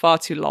it'd be far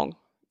too long.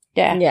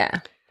 Yeah.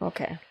 Yeah.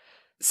 Okay.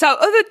 So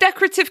other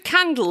decorative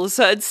candles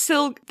that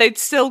they'd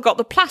still got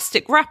the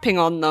plastic wrapping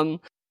on them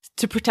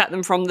to protect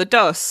them from the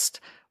dust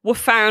were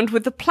found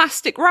with the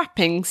plastic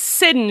wrapping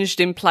singed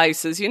in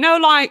places.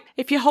 Like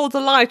if you hold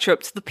the lighter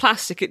up to the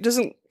plastic, it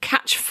doesn't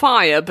catch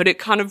fire, but it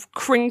kind of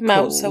crinkles.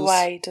 Melts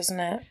away, doesn't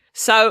it?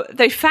 So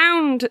they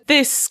found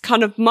this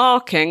kind of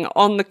marking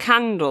on the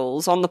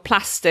candles, on the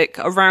plastic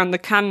around the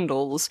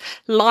candles,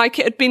 like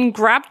it had been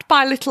grabbed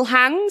by little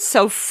hands.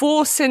 So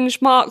 4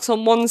 singe marks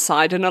on one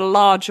side and a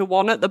larger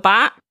one at the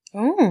back.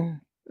 Oh.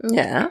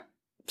 Yeah.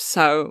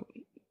 So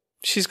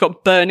she's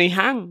got burny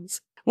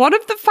hands. One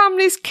of the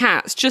family's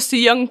cats, just a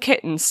young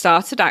kitten,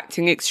 started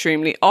acting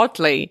extremely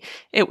oddly.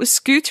 It would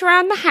scoot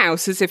around the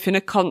house as if in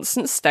a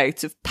constant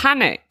state of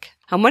panic.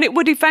 And when it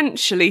would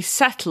eventually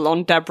settle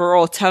on Deborah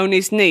or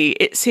Tony's knee,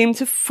 it seemed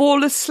to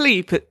fall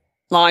asleep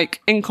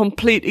in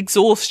complete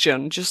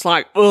exhaustion, just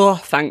like, oh,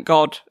 thank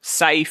God,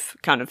 safe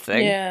kind of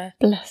thing. Yeah.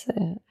 Bless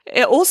it.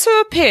 It also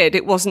appeared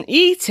it wasn't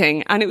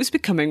eating and it was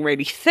becoming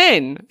really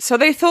thin. So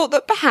they thought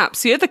that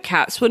perhaps the other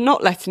cats were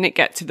not letting it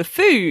get to the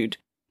food.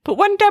 But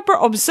when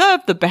Deborah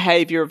observed the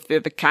behaviour of the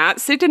other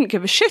cats, they didn't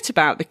give a shit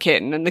about the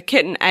kitten, and the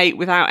kitten ate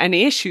without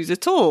any issues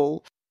at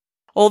all.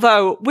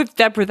 Although, with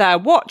Deborah there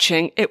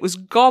watching, it was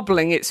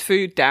gobbling its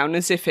food down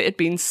as if it had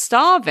been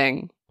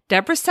starving.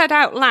 Deborah said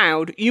out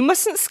loud, "You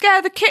mustn't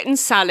scare the kitten,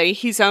 Sallie.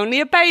 He's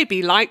only a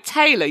baby like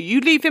Taylor.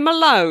 You leave him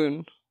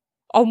alone."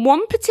 On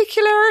one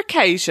particular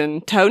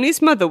occasion,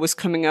 Tony's mother was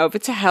coming over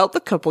to help the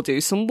couple do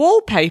some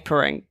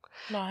wallpapering.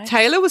 Nice.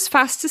 Taylor was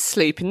fast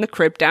asleep in the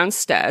crib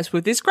downstairs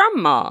with his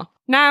grandma.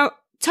 Now,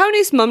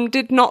 Tony's mum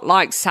did not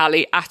like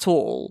Sallie at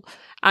all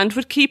and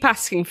would keep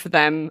asking for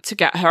them to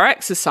get her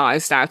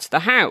exorcised out of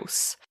the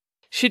house.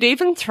 She'd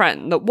even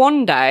threatened that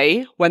one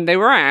day, when they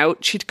were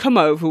out, she'd come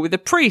over with a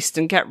priest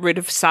and get rid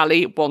of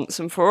Sallie once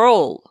and for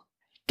all.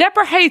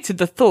 Deborah hated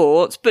the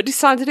thought, but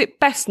decided it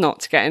best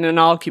not to get in an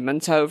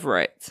argument over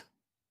it.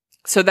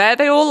 So there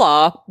they all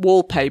are,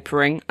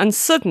 wallpapering, and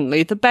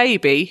suddenly the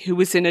baby, who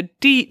was in a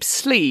deep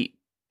sleep,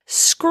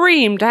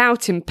 screamed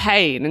out in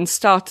pain and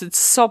started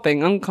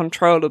sobbing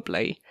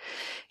uncontrollably.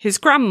 His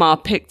grandma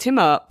picked him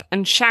up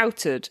and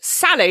shouted,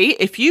 "Sallie,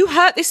 if you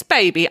hurt this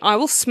baby, I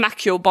will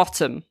smack your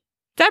bottom."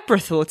 Deborah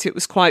thought it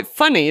was quite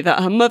funny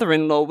that her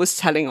mother-in-law was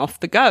telling off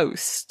the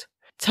ghost.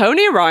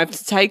 Tony arrived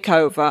to take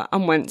over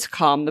and went to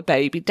calm the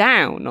baby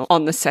down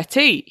on the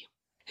settee.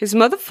 His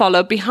mother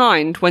followed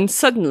behind when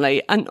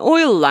suddenly an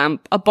oil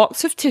lamp, a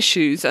box of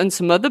tissues and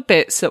some other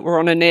bits that were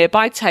on a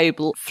nearby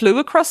table flew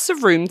across the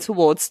room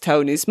towards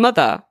Tony's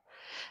mother.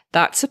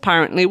 That's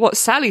apparently what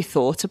Sallie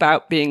thought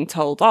about being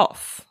told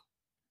off.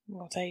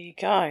 Well, there you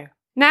go.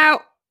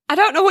 Now, I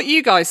don't know what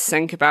you guys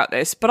think about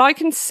this, but I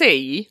can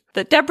see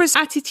that Deborah's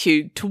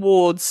attitude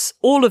towards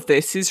all of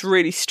this is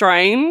really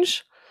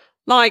strange.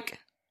 Like,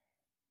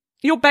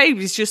 your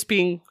baby's just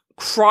been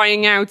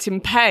crying out in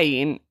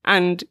pain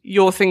and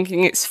you're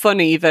thinking it's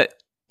funny that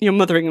your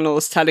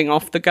mother-in-law's telling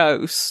off the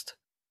ghost.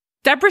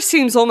 Deborah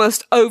seems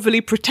almost overly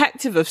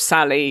protective of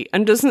Sallie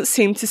and doesn't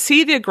seem to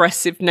see the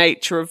aggressive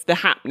nature of the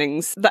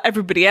happenings that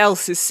everybody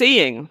else is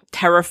seeing.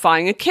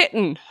 Terrifying a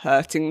kitten,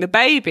 hurting the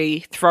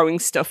baby, throwing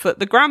stuff at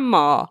the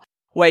grandma,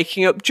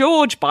 waking up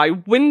George by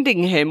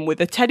winding him with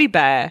a teddy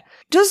bear.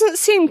 Doesn't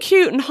seem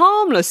cute and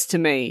harmless to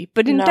me,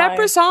 but in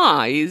Deborah's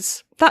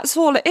eyes, that's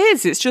all it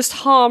is. It's just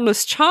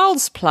harmless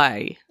child's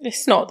play.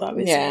 It's not though,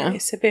 is it?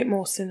 It's a bit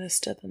more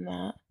sinister than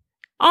that.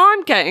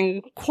 I'm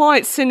getting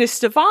quite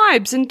sinister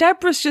vibes, and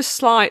Deborah's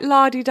just like,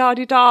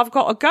 la-di-da-di-da, I've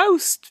got a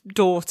ghost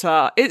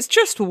daughter. It's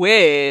just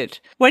weird.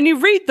 When you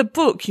read the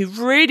book, you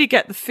really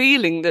get the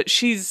feeling that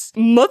she's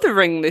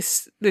mothering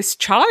this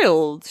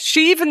child.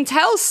 She even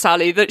tells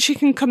Sallie that she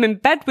can come in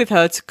bed with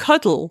her to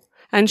cuddle,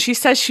 and she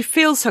says she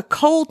feels her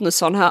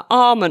coldness on her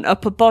arm and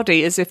upper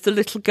body as if the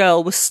little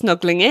girl was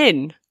snuggling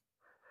in.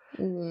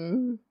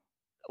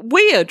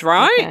 Weird,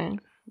 right? Okay.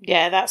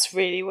 Yeah, that's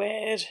really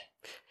weird.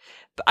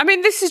 I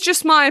mean, this is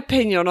just my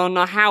opinion on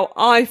how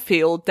I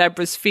feel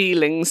Deborah's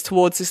feelings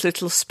towards this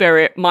little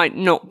spirit might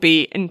not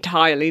be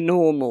entirely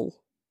normal.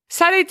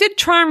 Sallie did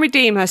try and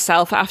redeem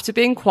herself after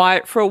being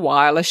quiet for a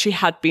while as she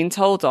had been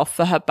told off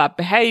for her bad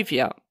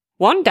behaviour.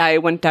 One day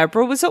when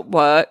Deborah was at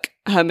work,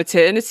 her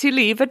maternity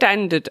leave had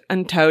ended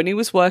and Tony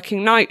was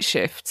working night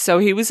shift, so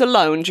he was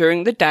alone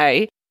during the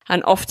day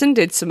and often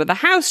did some of the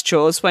house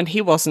chores when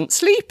he wasn't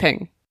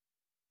sleeping.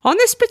 On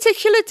this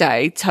particular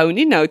day,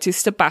 Tony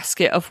noticed a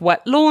basket of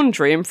wet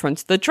laundry in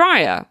front of the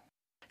dryer.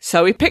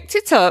 So he picked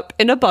it up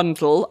in a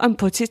bundle and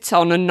put it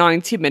on a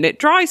 90-minute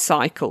dry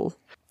cycle.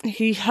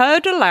 He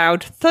heard a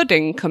loud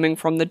thudding coming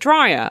from the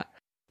dryer,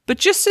 but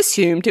just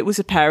assumed it was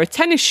a pair of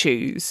tennis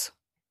shoes.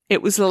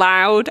 It was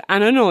loud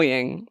and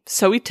annoying,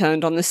 so he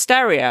turned on the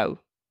stereo.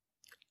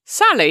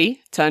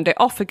 Sallie turned it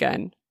off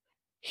again.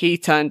 He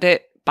turned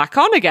it back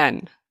on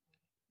again.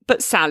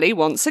 But Sallie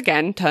once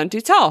again turned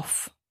it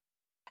off.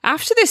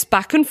 After this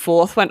back and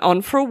forth went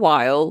on for a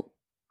while,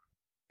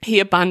 he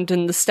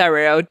abandoned the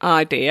stereo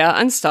idea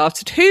and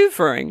started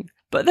hoovering,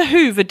 but the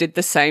hoover did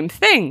the same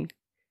thing.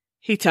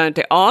 He turned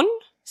it on,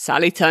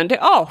 Sallie turned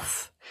it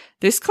off.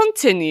 This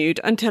continued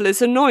until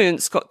his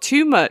annoyance got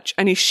too much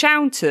and he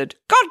shouted,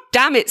 "God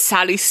damn it,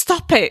 Sallie,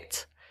 stop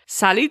it!"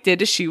 Sallie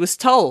did as she was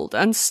told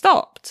and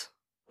stopped.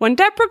 When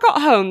Deborah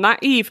got home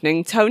that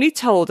evening, Tony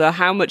told her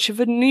how much of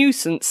a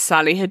nuisance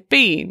Sallie had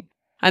been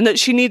and that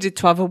she needed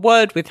to have a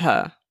word with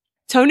her.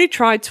 Tony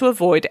tried to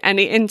avoid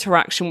any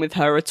interaction with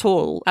her at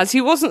all, as he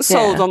wasn't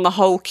sold on the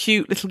whole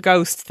cute little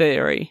ghost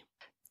theory.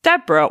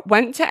 Deborah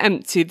went to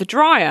empty the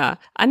dryer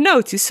and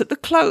noticed that the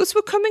clothes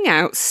were coming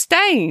out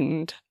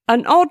stained,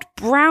 an odd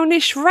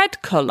brownish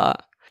red colour.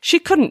 She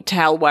couldn't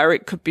tell where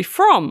it could be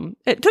from.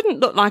 It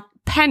didn't look like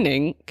pen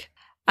ink.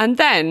 And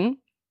then,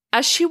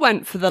 as she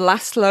went for the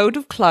last load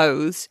of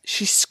clothes,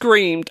 she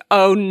screamed,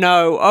 "Oh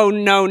no, oh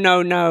no,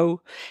 no,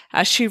 no,"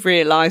 as she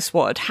realised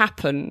what had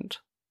happened.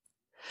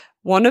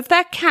 One of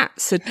their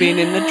cats had been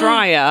in the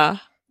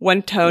dryer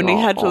when Tony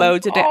had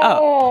loaded it up.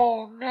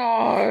 Oh,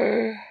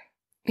 no.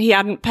 He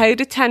hadn't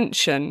paid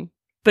attention,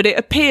 but it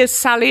appears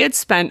Sallie had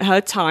spent her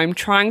time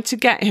trying to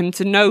get him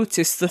to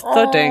notice the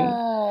thudding.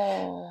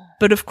 Oh.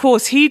 But of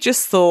course, he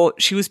just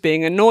thought she was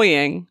being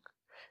annoying.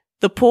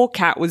 The poor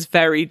cat was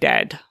very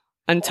dead,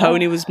 and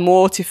Tony was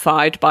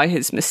mortified by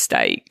his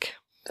mistake.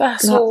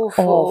 That's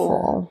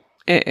awful.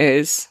 It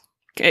is.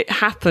 It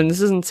happens,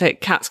 doesn't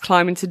it? Cats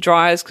climb into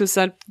dryers because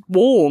they're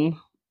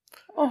warm.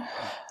 Oh.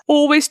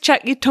 Always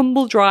check your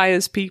tumble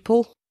dryers,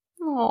 people.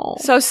 Oh.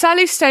 So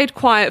Sallie stayed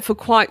quiet for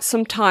quite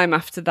some time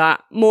after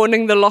that,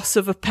 mourning the loss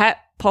of a pet,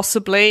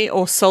 possibly,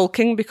 or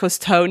sulking because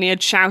Tony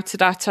had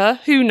shouted at her.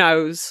 Who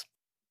knows?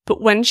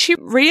 But when she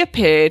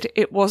reappeared,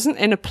 it wasn't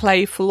in a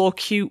playful or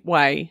cute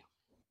way.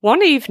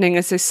 One evening,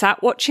 as they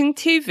sat watching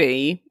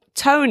TV,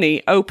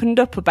 Tony opened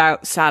up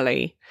about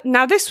Sallie.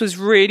 Now, this was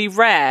really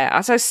rare.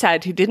 As I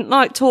said, he didn't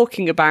like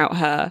talking about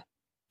her.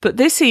 But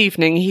this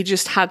evening, he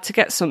just had to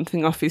get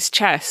something off his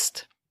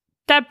chest.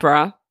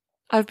 "Deborah,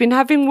 I've been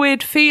having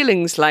weird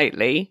feelings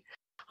lately.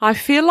 I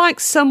feel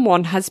like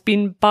someone has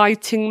been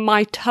biting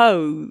my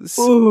toes.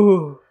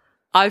 Ooh.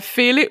 I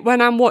feel it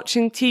when I'm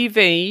watching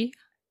TV,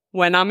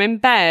 when I'm in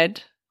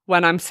bed,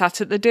 when I'm sat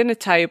at the dinner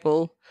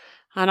table,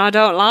 and I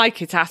don't like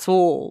it at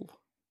all."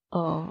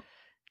 Oh.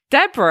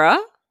 Deborah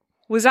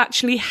was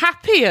actually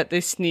happy at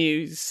this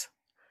news.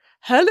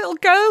 Her little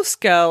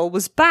ghost girl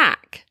was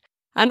back,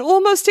 and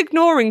almost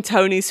ignoring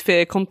Tony's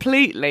fear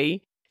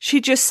completely, she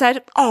just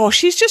said, "Oh,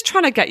 she's just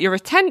trying to get your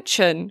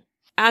attention,"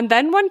 and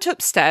then went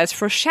upstairs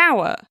for a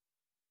shower.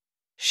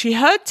 She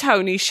heard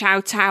Tony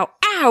shout out,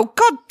 "Ow,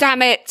 God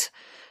damn it!"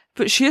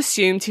 but she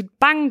assumed he'd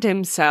banged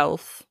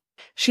himself.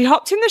 She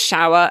hopped in the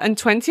shower, and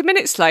 20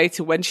 minutes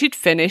later, when she'd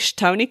finished,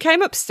 Tony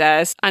came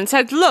upstairs and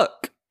said,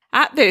 "Look."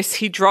 At this,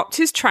 he dropped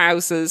his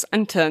trousers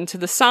and turned to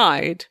the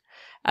side,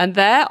 and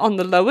there on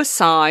the lower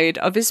side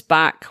of his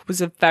back was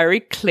a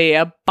very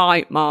clear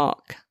bite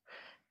mark.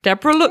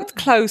 Deborah looked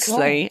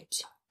closely,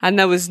 and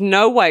there was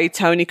no way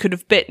Tony could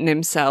have bitten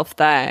himself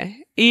there.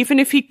 Even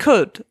if he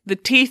could, the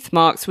teeth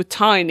marks were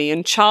tiny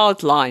and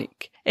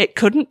childlike. It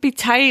couldn't be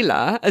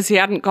Taylor, as he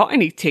hadn't got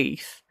any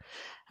teeth.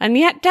 And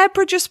yet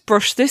Deborah just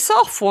brushed this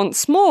off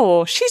once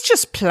more. She's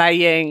just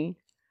playing.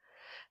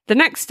 The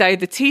next day,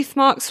 the teeth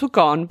marks were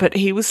gone, but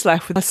he was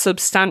left with a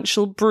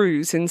substantial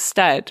bruise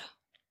instead.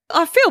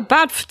 I feel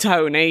bad for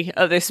Tony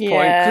at this point,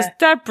 because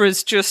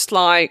Deborah's just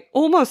like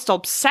almost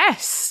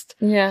obsessed.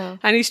 Yeah.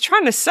 And he's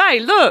trying to say,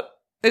 look,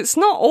 it's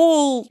not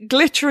all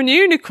glitter and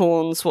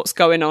unicorns what's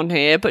going on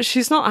here, but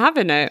she's not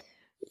having it.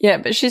 Yeah,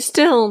 but she's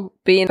still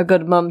being a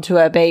good mum to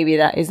her baby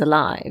that is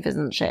alive,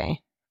 isn't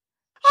she?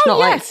 She's not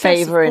like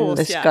favouring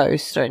this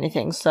ghost or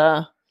anything,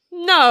 so...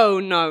 No.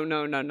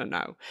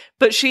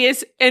 But she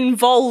is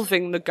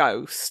involving the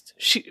ghost.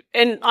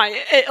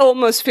 It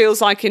almost feels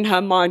like in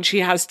her mind she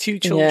has two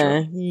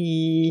children.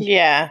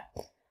 Yeah.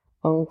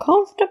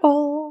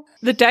 Uncomfortable.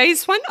 The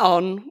days went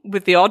on,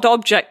 with the odd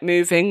object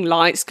moving,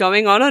 lights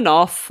going on and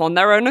off on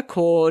their own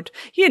accord,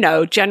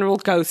 general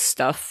ghost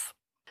stuff.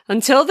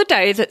 Until the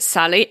day that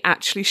Sallie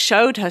actually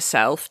showed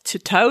herself to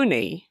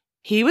Tony.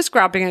 He was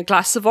grabbing a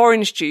glass of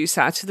orange juice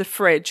out of the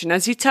fridge, and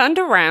as he turned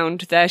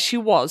around, there she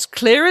was,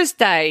 clear as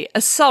day,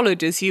 as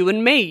solid as you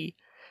and me.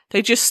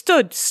 They just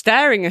stood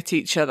staring at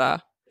each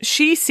other.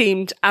 she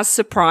seemed as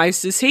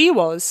surprised as he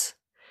was.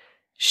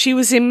 She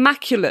was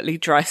immaculately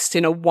dressed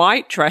in a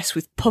white dress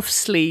with puff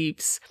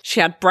sleeves.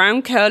 She had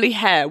brown curly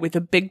hair with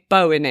a big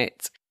bow in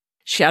it.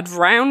 She had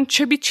round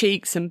chubby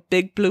cheeks and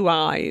big blue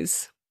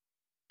eyes.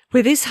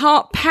 With his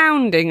heart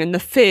pounding and the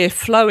fear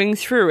flowing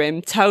through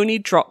him, Tony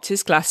dropped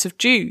his glass of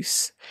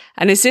juice.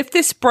 And as if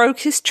this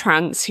broke his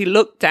trance, he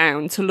looked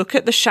down to look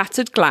at the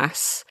shattered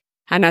glass.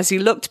 And as he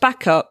looked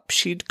back up,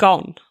 she'd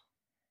gone.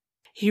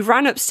 He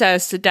ran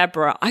upstairs to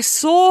Deborah. "I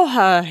saw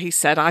her," he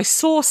said. "I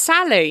saw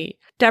Sallie."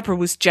 Deborah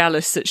was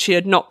jealous that she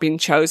had not been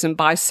chosen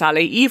by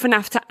Sallie, even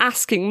after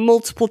asking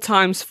multiple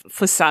times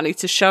for Sallie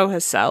to show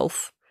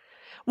herself.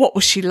 What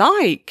was she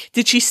like?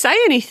 Did she say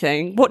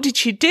anything? What did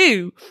she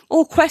do?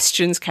 All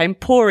questions came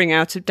pouring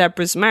out of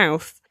Deborah's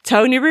mouth.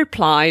 Tony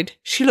replied,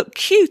 she looked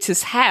cute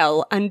as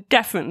hell and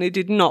definitely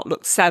did not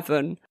look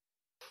 7.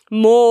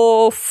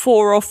 More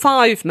 4 or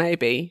 5,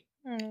 maybe.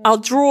 I'll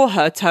draw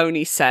her,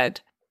 Tony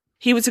said.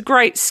 He was a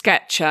great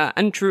sketcher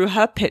and drew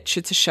her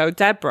picture to show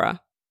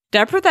Deborah.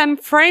 Deborah then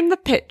framed the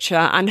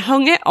picture and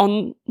hung it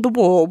on the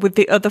wall with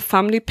the other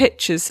family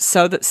pictures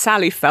so that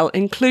Sallie felt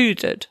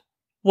included.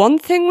 One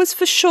thing was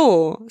for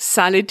sure,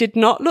 Sallie did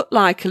not look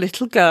like a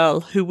little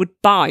girl who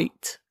would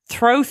bite,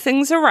 throw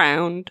things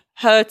around,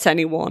 hurt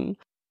anyone,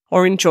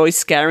 or enjoy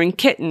scaring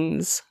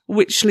kittens,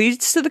 which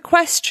leads to the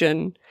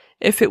question,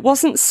 if it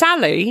wasn't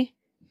Sallie,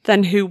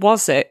 then who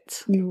was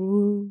it?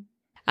 And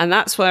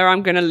that's where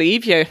I'm going to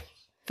leave you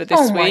for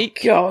this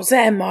week. Oh my God,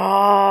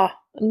 Emma!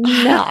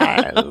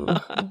 No.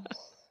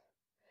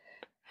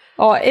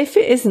 Or if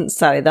it isn't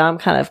Sallie, then I'm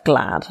kind of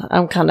glad.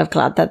 I'm kind of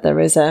glad that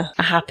there is a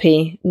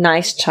happy,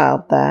 nice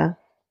child there,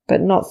 but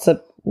not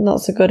so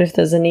good if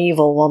there's an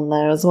evil one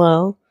there as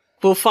well.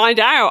 We'll find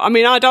out. I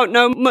mean, I don't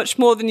know much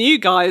more than you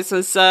guys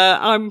as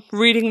I'm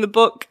reading the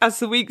book as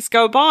the weeks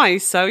go by.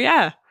 So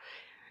yeah,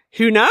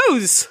 who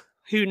knows?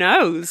 Who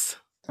knows?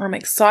 I'm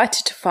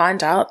excited to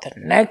find out the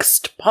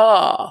next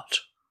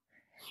part.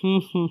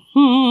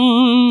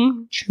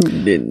 Tune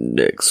in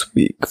next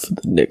week for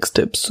the next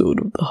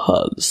episode of the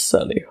Hard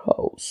Sallie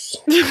House.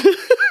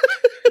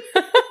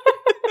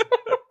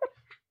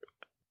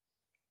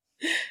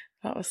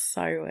 That was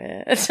so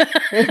weird.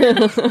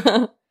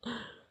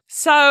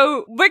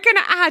 So we're going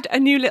to add a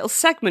new little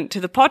segment to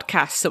the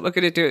podcast that we're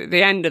going to do at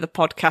the end of the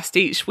podcast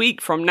each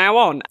week from now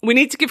on. We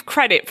need to give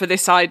credit for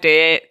this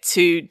idea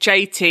to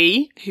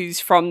JT, who's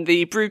from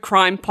the Brew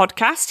Crime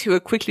podcast, who are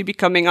quickly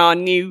becoming our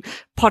new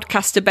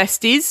podcaster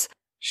besties.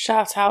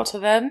 Shout out to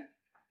them.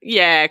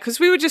 Yeah, because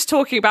we were just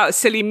talking about a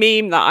silly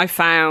meme that I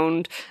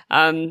found,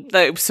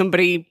 that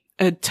somebody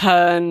had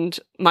turned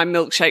My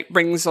Milkshake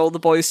Brings All the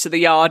Boys to the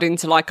Yard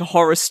into like a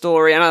horror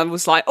story. And I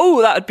was like,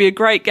 oh, that would be a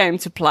great game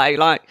to play.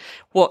 Like,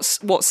 what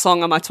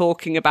song am I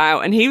talking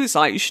about? And he was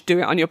like, you should do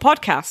it on your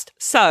podcast.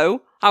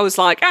 So I was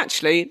like,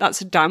 actually,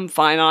 that's a damn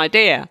fine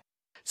idea.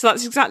 So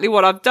that's exactly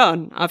what I've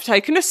done. I've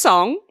taken a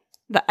song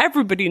that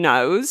everybody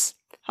knows.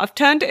 I've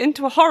turned it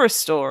into a horror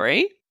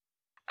story.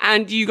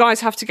 And you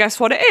guys have to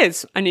guess what it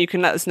is. And you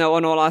can let us know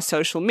on all our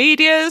social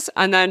medias.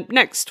 And then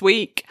next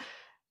week,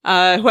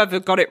 whoever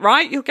got it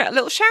right, you'll get a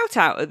little shout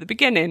out at the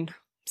beginning.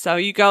 So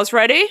you girls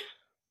ready?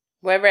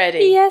 We're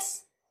ready.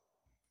 Yes.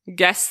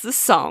 Guess the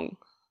song.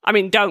 I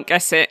mean, don't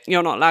guess it.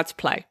 You're not allowed to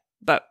play.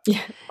 But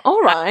yeah.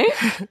 All right.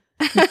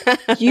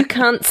 You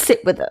can't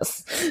sit with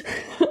us.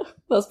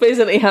 That's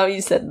basically how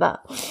you said that.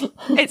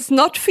 It's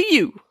not for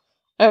you.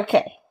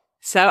 Okay.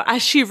 So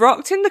as she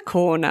rocked in the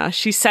corner,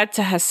 she said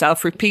to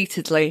herself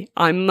repeatedly,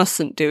 I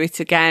mustn't do it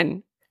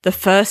again. The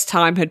first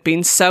time had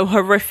been so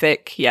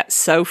horrific, yet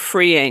so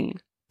freeing.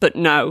 But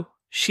no,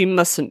 she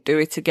mustn't do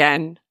it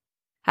again.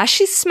 As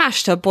she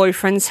smashed her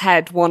boyfriend's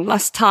head one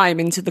last time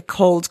into the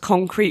cold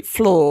concrete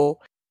floor,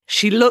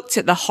 she looked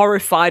at the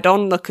horrified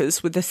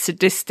onlookers with a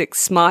sadistic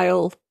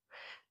smile.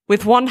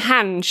 With one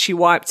hand, she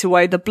wiped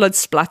away the blood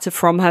splatter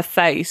from her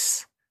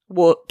face.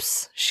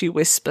 Whoops, she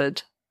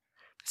whispered.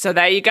 So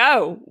there you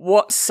go.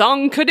 What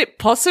song could it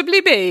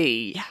possibly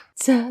be?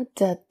 Da,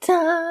 da,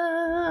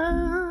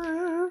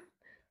 da.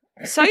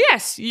 So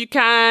yes, you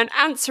can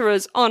answer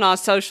us on our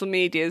social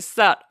medias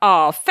that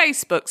are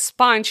Facebook,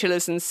 Spine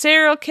Chillers and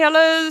Serial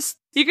Killers.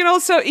 You can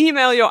also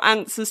email your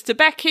answers to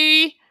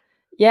Becky.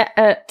 Yeah,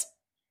 at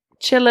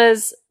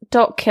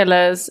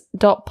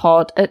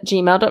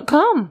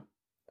chillers.killers.pod@gmail.com.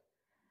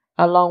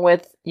 Along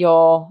with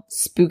your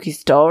spooky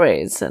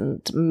stories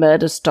and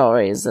murder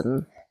stories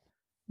and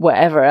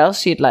whatever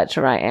else you'd like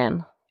to write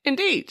in.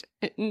 Indeed,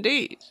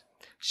 indeed.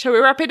 Shall we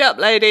wrap it up,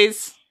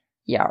 ladies?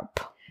 Yarp.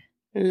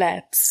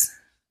 Let's.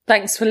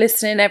 Thanks for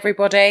listening,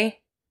 everybody.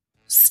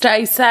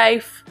 Stay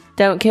safe.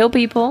 Don't kill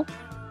people.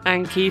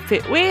 And keep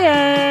it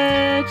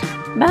weird.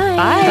 Bye.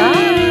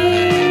 Bye.